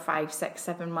for 5, 6,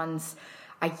 7 months,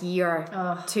 a year,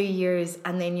 2 years,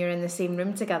 and then you're in the same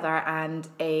room together, and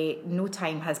no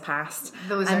time has passed.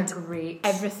 Those are great.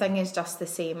 Everything is just the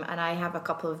same, and I have a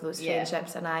couple of those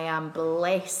friendships, and I am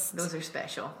blessed. Those are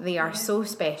special. They are so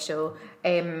special.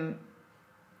 I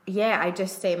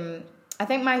just I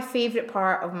think my favourite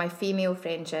part of my female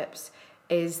friendships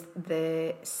is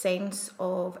the sense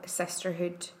of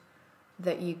sisterhood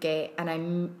that you get, and I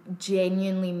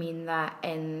genuinely mean that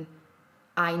in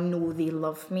I know they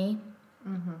love me.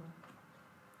 Mm-hmm.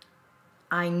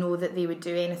 I know that they would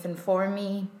do anything for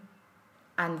me,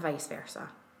 and vice versa.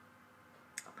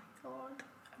 Oh my God.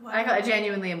 Wow. I got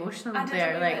genuinely emotional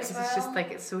there, like, cause it's just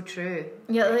like, it's so true.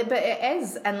 Yeah, but it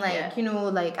is, and like,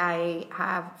 like I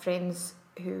have friends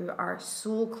who are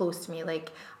so close to me,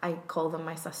 like I call them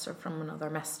my sister from another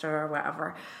mister or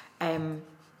whatever, and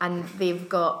they've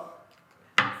got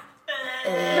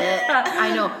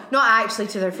I know, not actually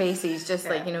to their faces, just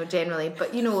like, generally,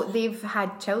 but they've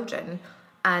had children,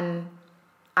 and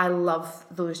I love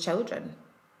those children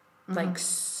like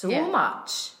so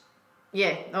much.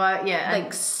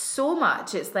 Like so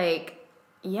much. It's like,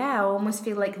 I almost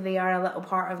feel like they are a little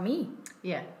part of me.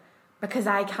 Yeah. Because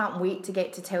I can't wait to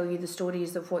get to tell you the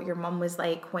stories of what your mum was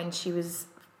like when she was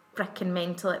freaking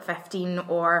mental at 15,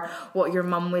 or what your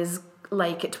mum was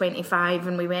like at 25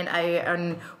 when we went out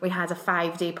and we had a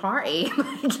 5-day party.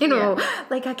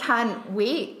 Like, I can't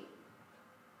wait.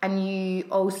 And you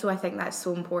also, I think that's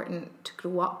so important to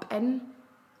grow up in.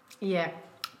 Yeah.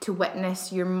 To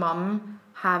witness your mum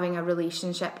having a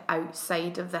relationship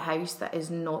outside of the house that is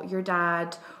not your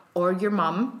dad or your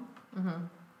mum.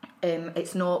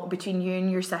 It's not between you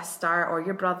and your sister or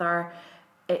your brother.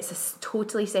 It's a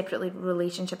totally separate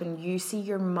relationship, and you see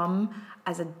your mum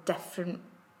as a different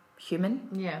human.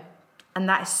 Yeah. And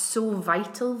that is so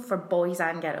vital for boys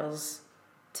and girls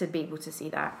to be able to see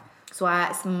that. So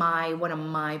that's one of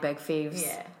my big faves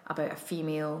about a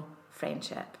female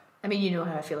friendship. I mean, you know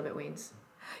how I feel about Wayne's.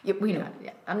 Yeah, we know.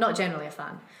 Yeah, I'm not generally a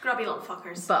fan. Grubby little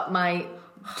fuckers. But my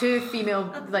two of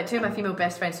my female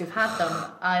best friends who've had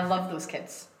them, I love those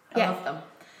kids. I love them.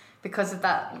 Because of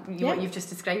that, what you've just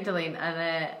described, Elaine.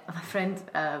 And my friend,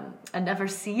 I never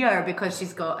see her because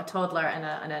she's got a toddler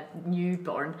and a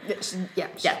newborn.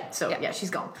 She's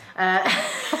gone.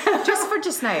 Just for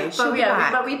just now.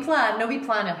 But we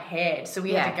plan ahead. So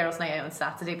we had a girls' night out on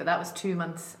Saturday, but that was 2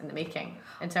 months in the making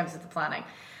in terms of the planning.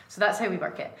 So that's how we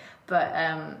work it. But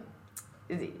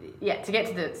to get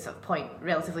to the sort of point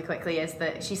relatively quickly, is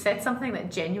that she said something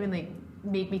that genuinely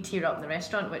made me tear up in the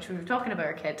restaurant, which we were talking about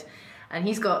our kid. And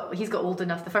he's got old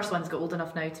enough, the first one's got old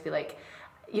enough now to be like,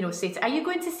 say to, are you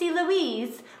going to see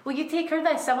Louise? Will you take her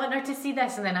this? I want her to see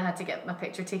this. And then I had to get my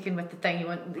picture taken with the thing.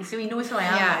 So he knows who I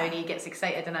am now, and he gets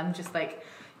excited, and I'm just like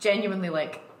genuinely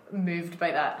like moved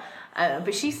by that.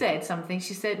 But she said something.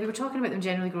 She said, we were talking about them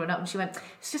generally growing up, and she went,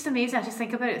 it's just amazing. I just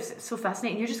think about it. It's so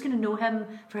fascinating. You're just going to know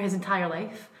him for his entire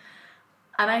life.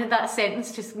 And that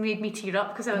sentence just made me tear up,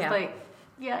 because I was like,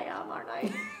 yeah, I am, aren't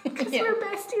I? Because we're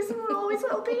besties and we always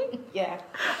will be. Yeah.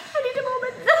 I need a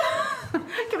moment.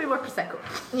 Give me more Prosecco.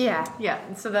 Yeah. Yeah.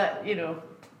 And so that,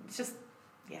 it's just,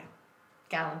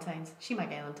 Galentine's. She my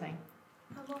Galentine.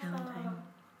 I love that.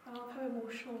 I love how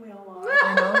emotional we all are.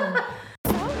 I know.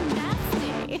 So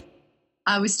nasty.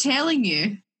 I was telling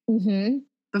you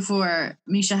before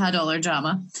Misha had all her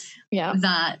drama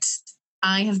that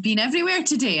I have been everywhere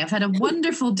today. I've had a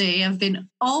wonderful day. I've been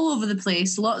all over the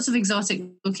place, lots of exotic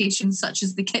locations such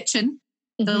as the kitchen,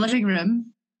 the living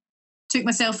room. Took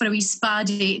myself for a wee spa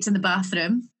date in the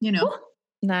bathroom, Ooh,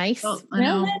 nice. Oh, I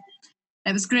know.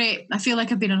 It was great. I feel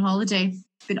like I've been on holiday.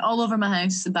 Been all over my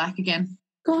house and back again.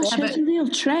 Gosh, it's a real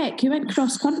trek. You went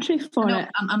cross country for it.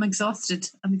 I'm exhausted.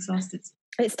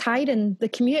 It's tiring. The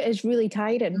commute is really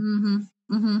tiring.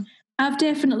 I've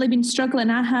definitely been struggling.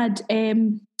 I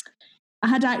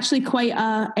had actually quite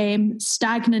a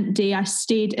stagnant day. I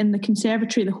stayed in the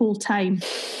conservatory the whole time.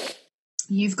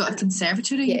 You've got a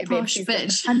conservatory, you posh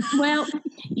bitch. And,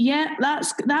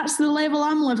 that's the level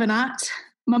I'm living at.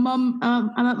 My mum,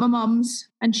 I'm at my mum's,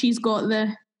 and she's got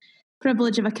the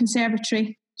privilege of a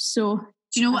conservatory. So,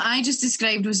 do you know what I just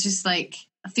described was just like,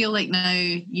 I feel like now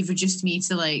you've reduced me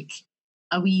to like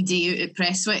a wee day out at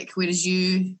Prestwick, whereas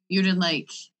you're in like.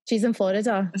 She's in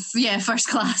Florida. Yeah, first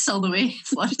class all the way.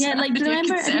 Florida. Yeah, like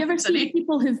remember, have you ever seen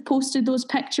people who've posted those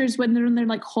pictures when they're in their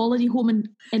like holiday home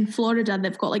in Florida?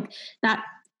 They've got like that,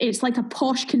 it's like a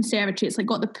posh conservatory. It's like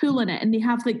got the pool in it, and they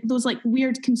have like those like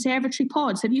weird conservatory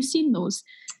pods. Have you seen those?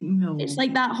 No. It's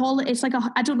like that it's like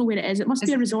I don't know where it is. It must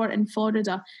be a resort in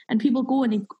Florida, and people go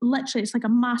and literally it's like a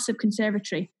massive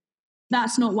conservatory.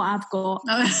 That's not what I've got.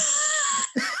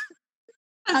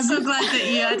 I'm so glad that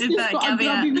you added that, Gabby.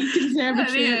 A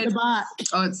conservatory at the back.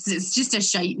 Oh, it's just a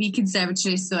shite wee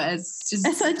conservatory, so it's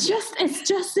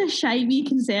just a shite wee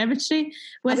conservatory.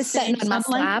 I was sitting on my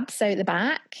slabs out the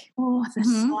back. Oh, the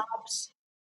slabs.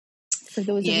 For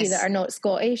those of you that are not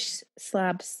Scottish,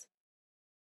 slabs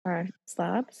are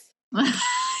slabs.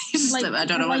 I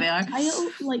don't know what they are.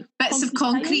 Bits of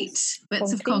concrete.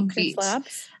 Bits of concrete.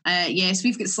 Slabs. Yes,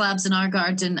 we've got slabs in our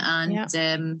garden,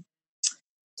 and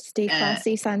Stay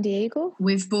classy, San Diego.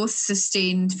 We've both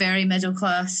sustained very middle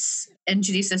class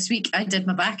injuries this week. I did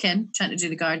my back in trying to do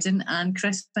the garden, and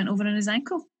Chris went over on his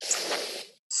ankle.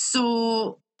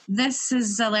 So this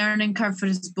is a learning curve for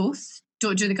us both.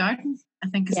 Don't do the garden, I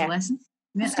think, is a lesson.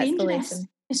 Yeah. It's dangerous.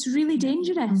 It's really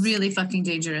dangerous. Really fucking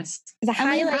dangerous. The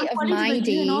highlight of my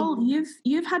day.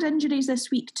 You've had injuries this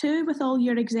week too with all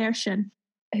your exertion.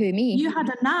 Who, me? You had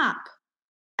a nap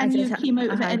and you came out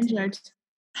of it injured.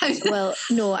 Well,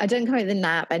 no, I didn't come out of the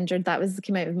nap injured. That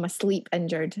came out of my sleep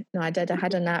injured. No, I did. I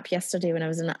had a nap yesterday when I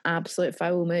was in an absolute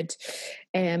foul mood.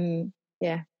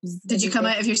 Yeah. Did you come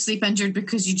out of your sleep injured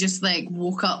because you just like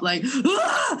woke up like,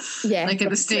 yeah, like at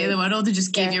the state of the world and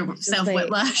just gave yourself like,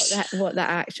 whiplash? What the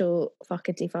actual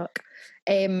fuckity fuck.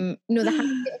 No, the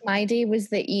highlight of my day was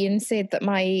that Ian said that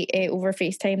my over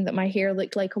FaceTime that my hair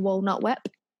looked like a walnut whip.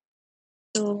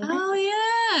 So, oh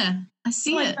yeah, I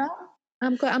see it. That.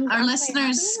 Our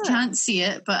listeners can't see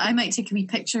it, but I might take a wee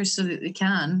picture so that they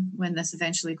can when this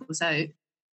eventually goes out.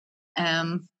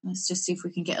 Let's just see if we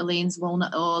can get Elaine's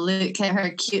walnut. Oh, look at her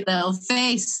cute little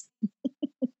face.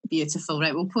 beautiful.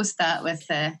 Right, we'll post that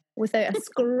without a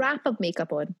scrap of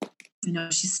makeup on. You know,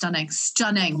 she's stunning.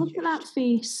 Look at that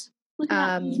face. Look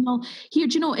at that face. Here,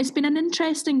 do you know, it's been an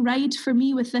interesting ride for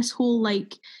me with this whole,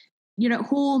 like, you're at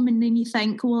home and then you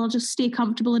think, well, I'll just stay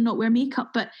comfortable and not wear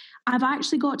makeup. But I've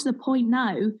actually got to the point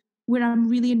now where I'm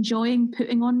really enjoying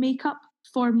putting on makeup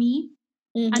for me.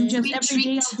 Mm-hmm. And just every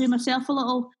day I'll do myself a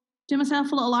little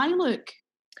eye look.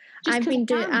 I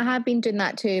have been doing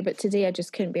that too, but today I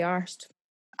just couldn't be arsed.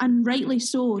 And rightly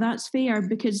so, that's fair,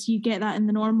 because you get that in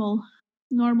the normal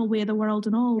way of the world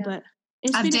and all, but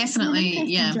I've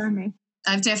definitely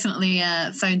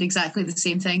found exactly the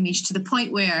same thing, Nish, to the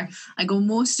point where I go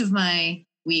most of my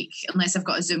week, unless I've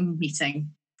got a Zoom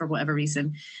meeting for whatever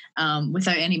reason,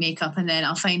 without any makeup, and then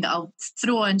I'll find that I'll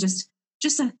throw on just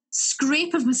a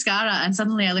scrape of mascara, and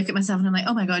suddenly I look at myself and I'm like,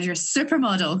 oh my God, you're a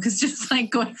supermodel, because just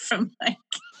like going from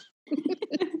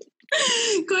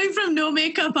no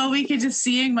makeup all week and just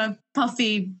seeing my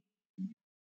puffy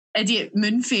idiot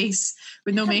moon face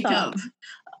with no makeup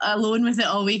alone with it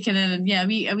all week, and then a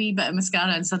wee bit of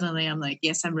mascara, and suddenly I'm like,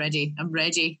 yes, I'm ready. I'm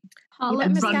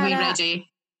runway ready.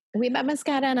 A wee bit of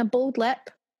mascara and a bold lip.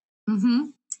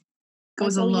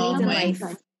 Goes a long way.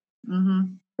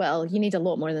 Well, you need a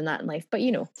lot more than that in life, but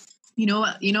you know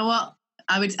what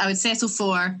I would settle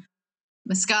for: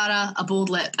 mascara, a bold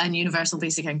lip, and universal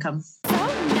basic income.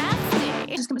 Oh,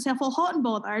 nasty. Just get myself all hot and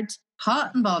bothered.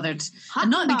 And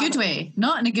not in a good way.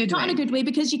 Not in a good way,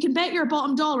 because you can bet your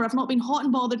bottom dollar I've not been hot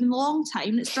and bothered in a long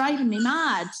time. It's driving me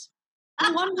mad.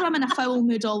 No wonder I'm in a foul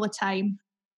mood all the time.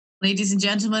 Ladies and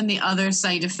gentlemen, the other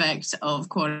side effect of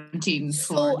quarantine.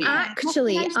 So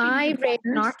actually, I read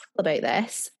an article about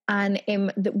this, and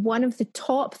one of the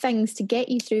top things to get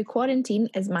you through quarantine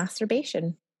is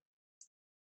masturbation.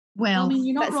 Well, I mean,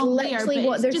 you're not that's wrong literally there,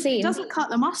 what they're saying. It doesn't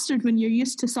cut the mustard when you're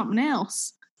used to something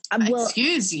else.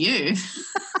 Excuse you.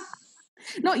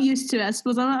 Not used to it, I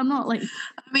suppose. I'm not like...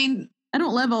 I mean... I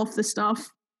don't live off the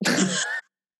stuff.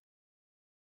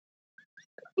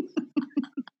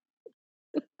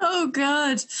 Oh,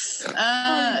 God.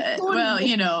 Well,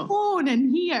 you know... Phone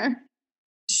in here.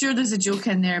 Sure, there's a joke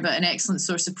in there about an excellent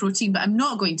source of protein, but I'm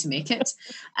not going to make it.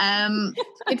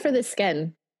 Good for the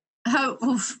skin.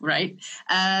 Right.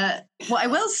 What I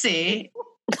will say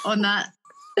on that,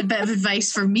 a bit of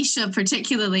advice for Misha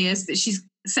particularly, is that she's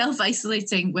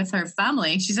self-isolating with her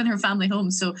family. She's in her family home,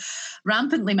 so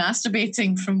rampantly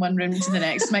masturbating from one room to the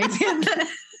next might be a bit...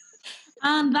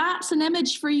 And that's an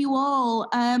image for you all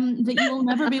that you will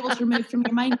never be able to remove from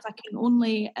your mind, I can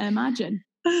only imagine.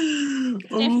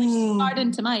 Definitely scarred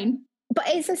into mine. But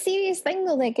it's a serious thing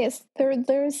though. Like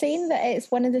they're saying that it's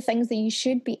one of the things that you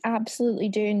should be absolutely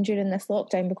doing during this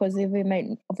lockdown because of the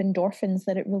amount of endorphins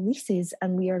that it releases,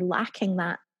 and we are lacking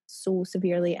that so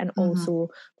severely, and also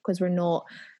because we're not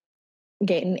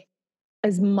getting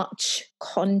as much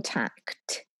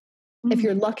contact. If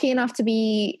you're lucky enough to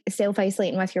be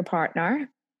self-isolating with your partner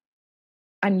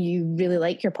and you really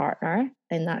like your partner,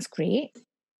 then that's great.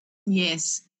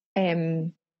 Yes.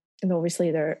 And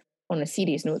obviously on a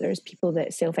serious note, there's people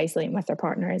that self-isolating with their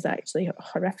partner is actually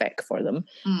horrific for them.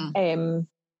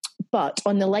 But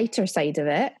on the lighter side of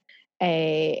it,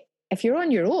 if you're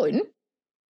on your own,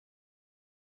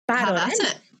 that's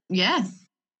it. Yeah.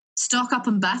 Stock up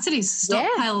on batteries.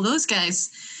 Stockpile those guys.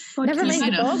 Never mind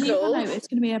the dog though. It's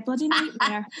going to be a bloody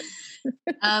nightmare.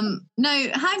 Now,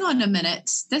 hang on a minute.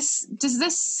 This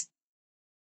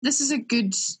is a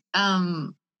good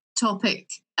topic,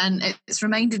 and it's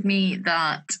reminded me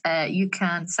that you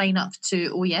can sign up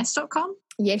to OES.com.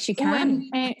 Yes, you can.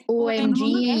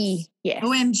 OMG. Yes.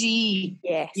 OMG.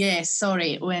 Yes. Yes,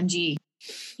 sorry, OMG.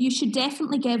 You should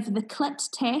definitely give the Clit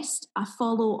Test a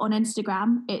follow on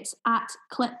Instagram. It's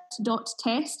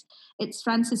 @clit.test. It's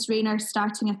Frances Rayner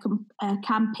starting a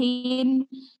campaign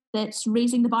that's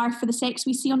raising the bar for the sex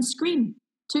we see on screen.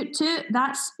 Toot toot.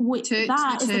 That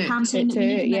is the campaign that we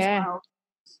need in this world.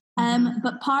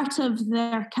 But part of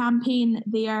their campaign,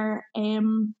 they are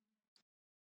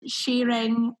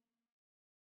sharing,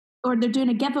 or they're doing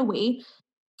a giveaway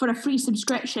for a free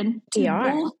subscription to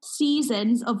both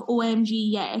seasons of OMG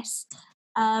Yes.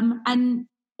 And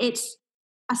it's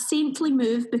a saintly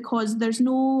move because there's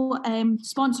no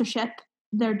sponsorship.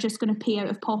 They're just going to pay out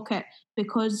of pocket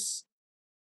because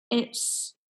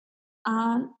it's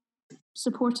a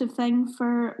supportive thing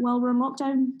for while we're in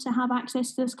lockdown to have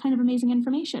access to this kind of amazing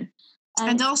information.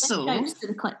 And also, to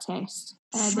the Clit Test.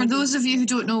 For those of you who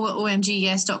don't know what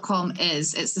OMGYes.com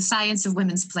is, it's the science of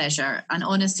women's pleasure, an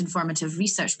honest, informative,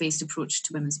 research-based approach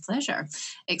to women's pleasure.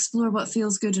 Explore what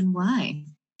feels good and why.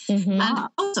 And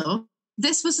also,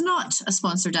 this was not a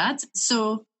sponsored ad,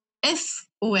 so if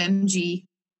OMG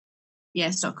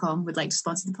yes.com would like to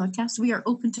sponsor the podcast, we are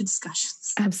open to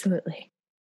discussions. Absolutely.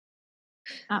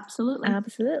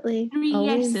 3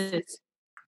 Always yeses.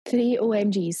 3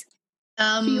 OMGs.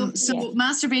 So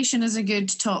masturbation is a good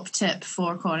top tip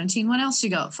for quarantine. What else you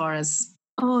got for us?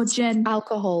 Oh, Jen.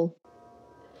 Alcohol.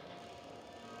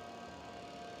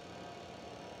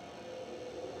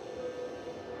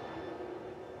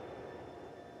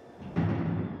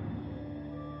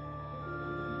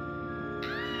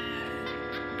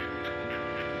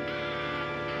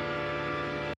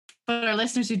 For our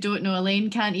listeners who don't know, Elaine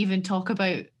can't even talk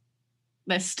about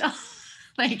this stuff.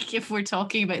 Like if we're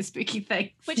talking about spooky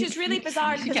things. Which is really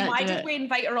bizarre because why did we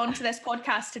invite her onto this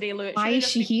podcast today, Lou? Why is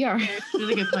she here?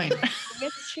 Really good point. Why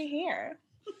is she here?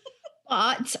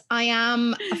 But I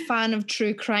am a fan of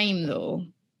true crime, though.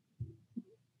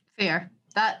 Fair.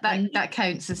 That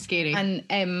counts as scary.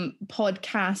 And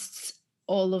podcasts,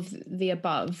 all of the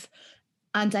above.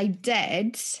 And I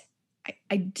did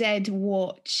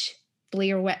watch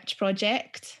Blair Witch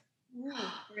Project. Ooh,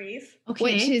 brave. Okay.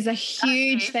 Which is a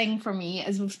huge thing for me,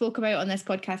 as we've spoke about on this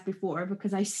podcast before,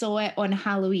 because I saw it on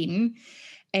Halloween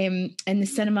in the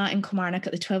cinema in Kilmarnock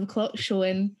at the 12 o'clock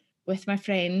showing with my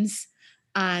friends.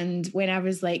 And when I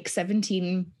was like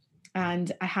 17,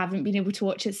 and I haven't been able to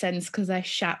watch it since because I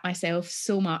shat myself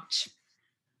so much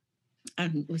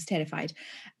and was terrified.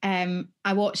 I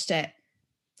watched it.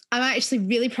 I'm actually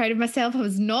really proud of myself. I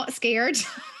was not scared.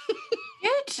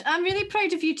 Good. I'm really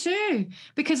proud of you too,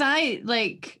 because I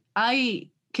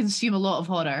consume a lot of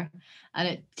horror, and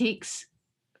it takes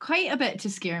quite a bit to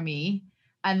scare me.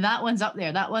 And that one's up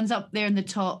there. That one's up there in the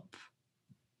top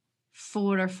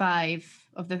 4 or 5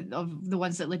 of the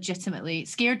ones that legitimately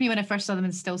scared me when I first saw them,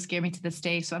 and still scare me to this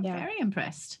day. So I'm very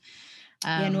impressed.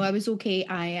 I was okay.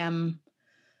 I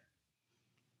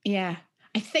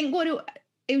think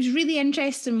it was really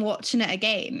interesting watching it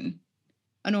again.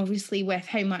 And obviously with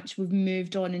how much we've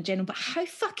moved on in general, but how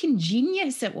fucking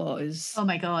genius it was. Oh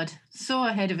my God. So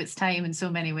ahead of its time in so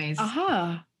many ways.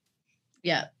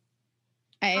 Yeah.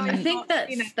 I think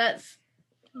that's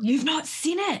you've not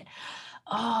seen it.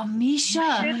 Oh,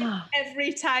 Misha.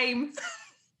 Every time.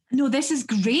 No, this is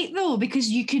great though, because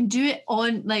you can do it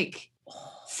on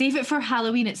save it for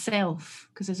Halloween itself,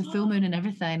 because there's a full moon and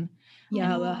everything.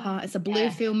 Yeah, it's a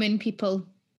blue full moon, people.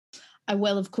 I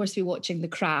will of course be watching The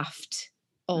Craft.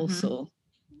 Also,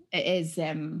 it is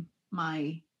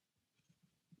my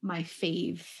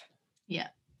fave. Yeah,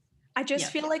 I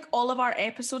just feel like all of our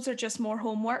episodes are just more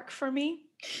homework for me.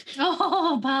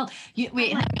 Oh, pal,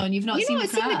 wait, hang on, you've not seen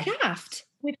The Craft?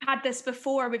 We've had this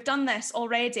before. We've done this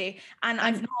already, and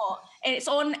I've not.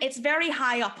 It's very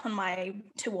high up on my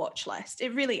to watch list.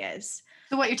 It really is.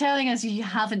 So what you're telling us, you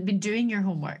haven't been doing your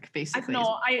homework, basically. I've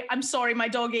not. I'm sorry, my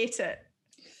dog ate it.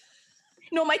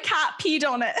 No, my cat peed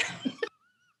on it.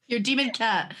 Your demon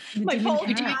cat. Your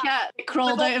demon cat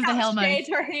crawled out of the hellmouth.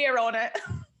 Shed her hair on it.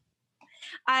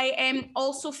 I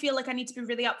also feel like I need to be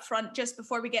really upfront just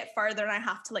before we get further, and I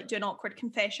have to do an awkward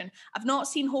confession. I've not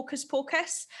seen Hocus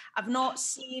Pocus. I've not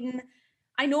seen.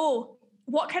 I know.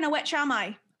 What kind of witch am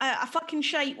I? A fucking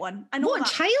shite one. I know. What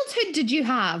childhood did you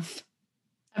have?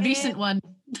 A recent one.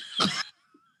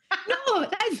 No,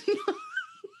 that's not.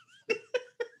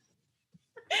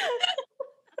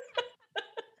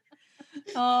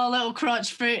 Oh, little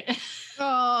crotch fruit.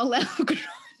 Oh, little crotch.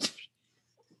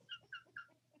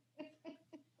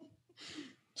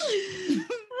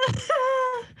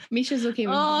 Misha's okay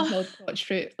with called crotch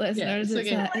fruit. Listeners,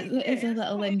 it's a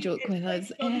little in joke with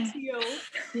us.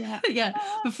 Yeah.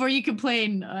 Before you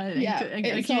complain,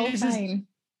 it's all fine.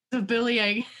 The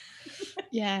bullying.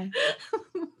 Yeah.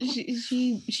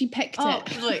 She picked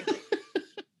it. Look.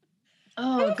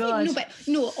 Oh God.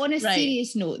 On a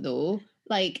serious note though,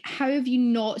 how have you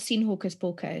not seen Hocus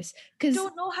Pocus? I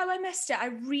don't know how I missed it. I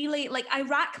really I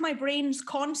rack my brains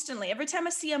constantly. Every time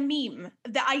I see a meme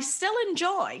that I still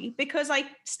enjoy, because I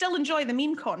still enjoy the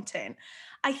meme content,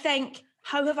 I think,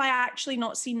 how have I actually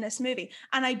not seen this movie?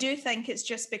 And I do think it's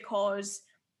just because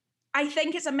I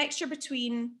think it's a mixture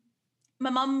between my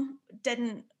mum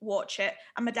didn't watch it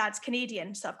and my dad's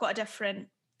Canadian, so I've got a different.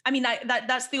 I mean,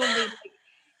 that's the only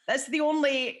that's the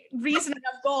only reason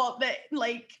I've got that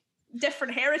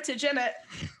different heritage in it.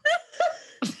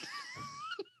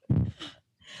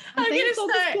 I think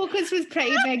Hocus Pocus was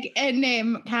pretty big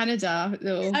in Canada,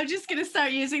 though. I'm just going to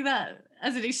start using that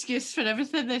as an excuse for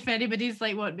everything. If anybody's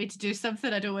wanting me to do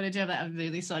something I don't want to do, I'm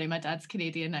really sorry. My dad's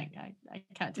Canadian. I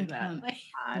can't do that.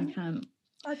 I can't.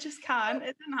 I just can't.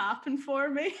 It didn't happen for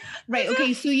me. Right.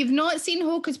 Okay. So you've not seen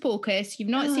Hocus Pocus. You've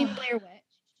not seen Blair Witch.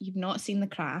 You've not seen The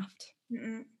Craft.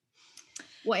 Mm-mm.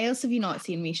 What else have you not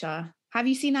seen, Misha? Have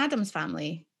you seen Addams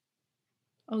Family?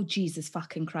 Oh, Jesus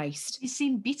fucking Christ. You've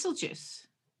seen Beetlejuice?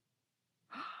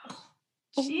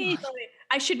 Oh,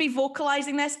 I should be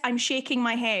vocalizing this. I'm shaking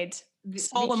my head.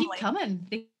 Solemnly. They keep coming.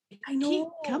 I know. Keep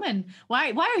coming.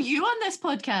 Why are you on this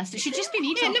podcast? It should just be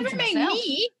me talking never to mind myself.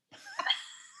 me.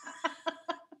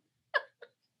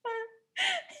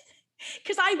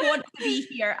 Because I want to be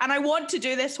here and I want to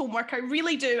do this homework. I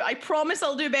really do. I promise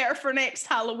I'll do better for next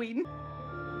Halloween.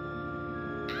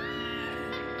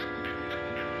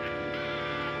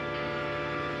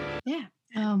 Yeah.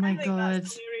 Oh my God.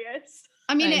 That's hilarious.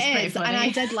 I mean, That it is is, pretty and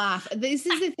I funny. did laugh. This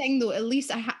is the thing, though. At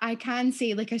least I can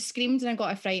say, like, I screamed and I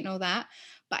got a fright and all that,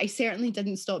 but I certainly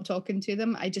didn't stop talking to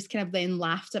them. I just kind of then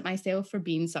laughed at myself for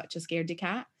being such a scaredy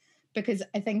cat, because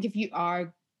I think if you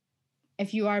are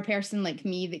a person like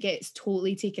me that gets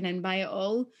totally taken in by it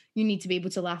all, you need to be able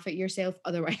to laugh at yourself.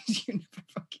 Otherwise, you're never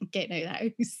fucking getting out of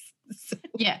that house. So.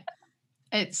 Yeah,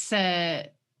 it's.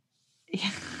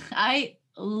 I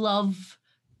love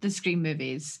the Scream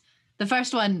movies. The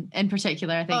first one in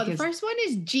particular, I think. Oh, the first one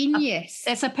is genius.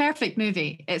 It's a perfect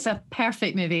movie. It's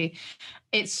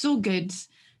so good.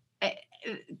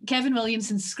 Kevin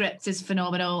Williamson's script is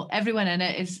phenomenal. Everyone in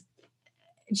it is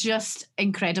just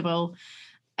incredible.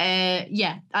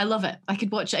 Yeah, I love it. I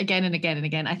could watch it again and again and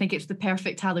again. I think it's the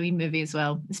perfect Halloween movie as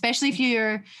well, especially if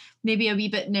you're maybe a wee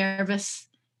bit nervous,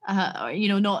 or,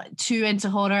 not too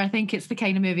into horror. I think it's the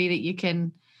kind of movie that you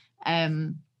can.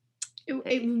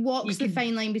 It walks the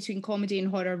fine line between comedy and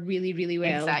horror really, really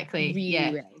well. Exactly.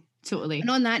 Really well. Totally. And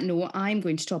on that note, I'm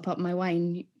going to top up my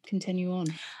wine. Continue on.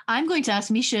 I'm going to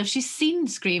ask Misha if she's seen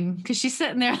Scream, because she's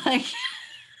sitting there like...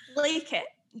 Like it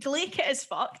as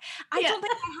fuck. I don't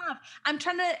think I have. I'm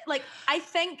trying to, I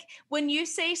think when you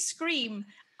say Scream,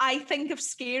 I think of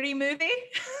Scary Movie.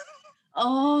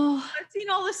 Oh. I've seen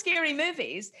all the Scary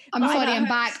movies. I'm sorry, I'm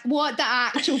back. What the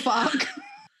actual fuck?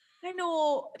 I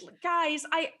know, guys,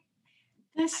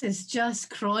 This is just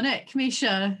chronic,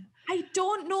 Misha. I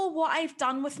don't know what I've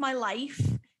done with my life,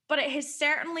 but it has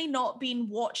certainly not been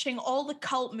watching all the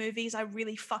cult movies I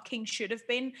really fucking should have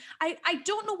been. I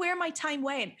don't know where my time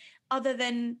went, other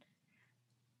than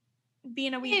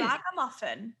being a wee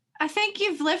ragamuffin. I think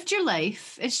you've lived your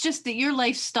life. It's just that your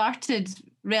life started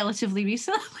relatively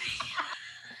recently.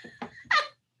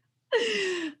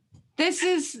 This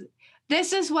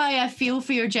is why I feel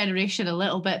for your generation a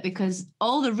little bit, because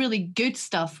all the really good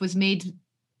stuff was made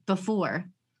before.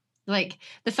 Like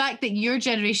the fact that your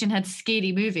generation had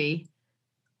Scary Movie,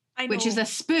 which is a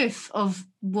spoof of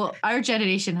what our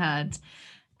generation had.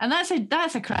 And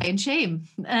that's a crying shame.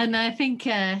 And I think,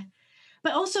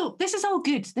 but also this is all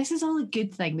good. This is all a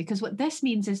good thing, because what this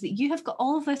means is that you have got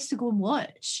all of this to go and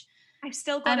watch. I've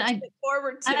still got it to look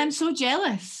forward to. And I'm so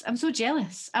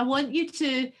jealous. I want you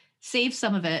to save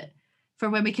some of it for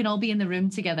when we can all be in the room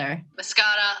together.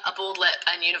 Mascara, a bold lip,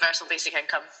 and universal basic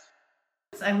income.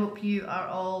 I hope you are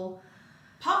all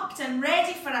pumped and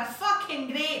ready for a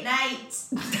fucking great night.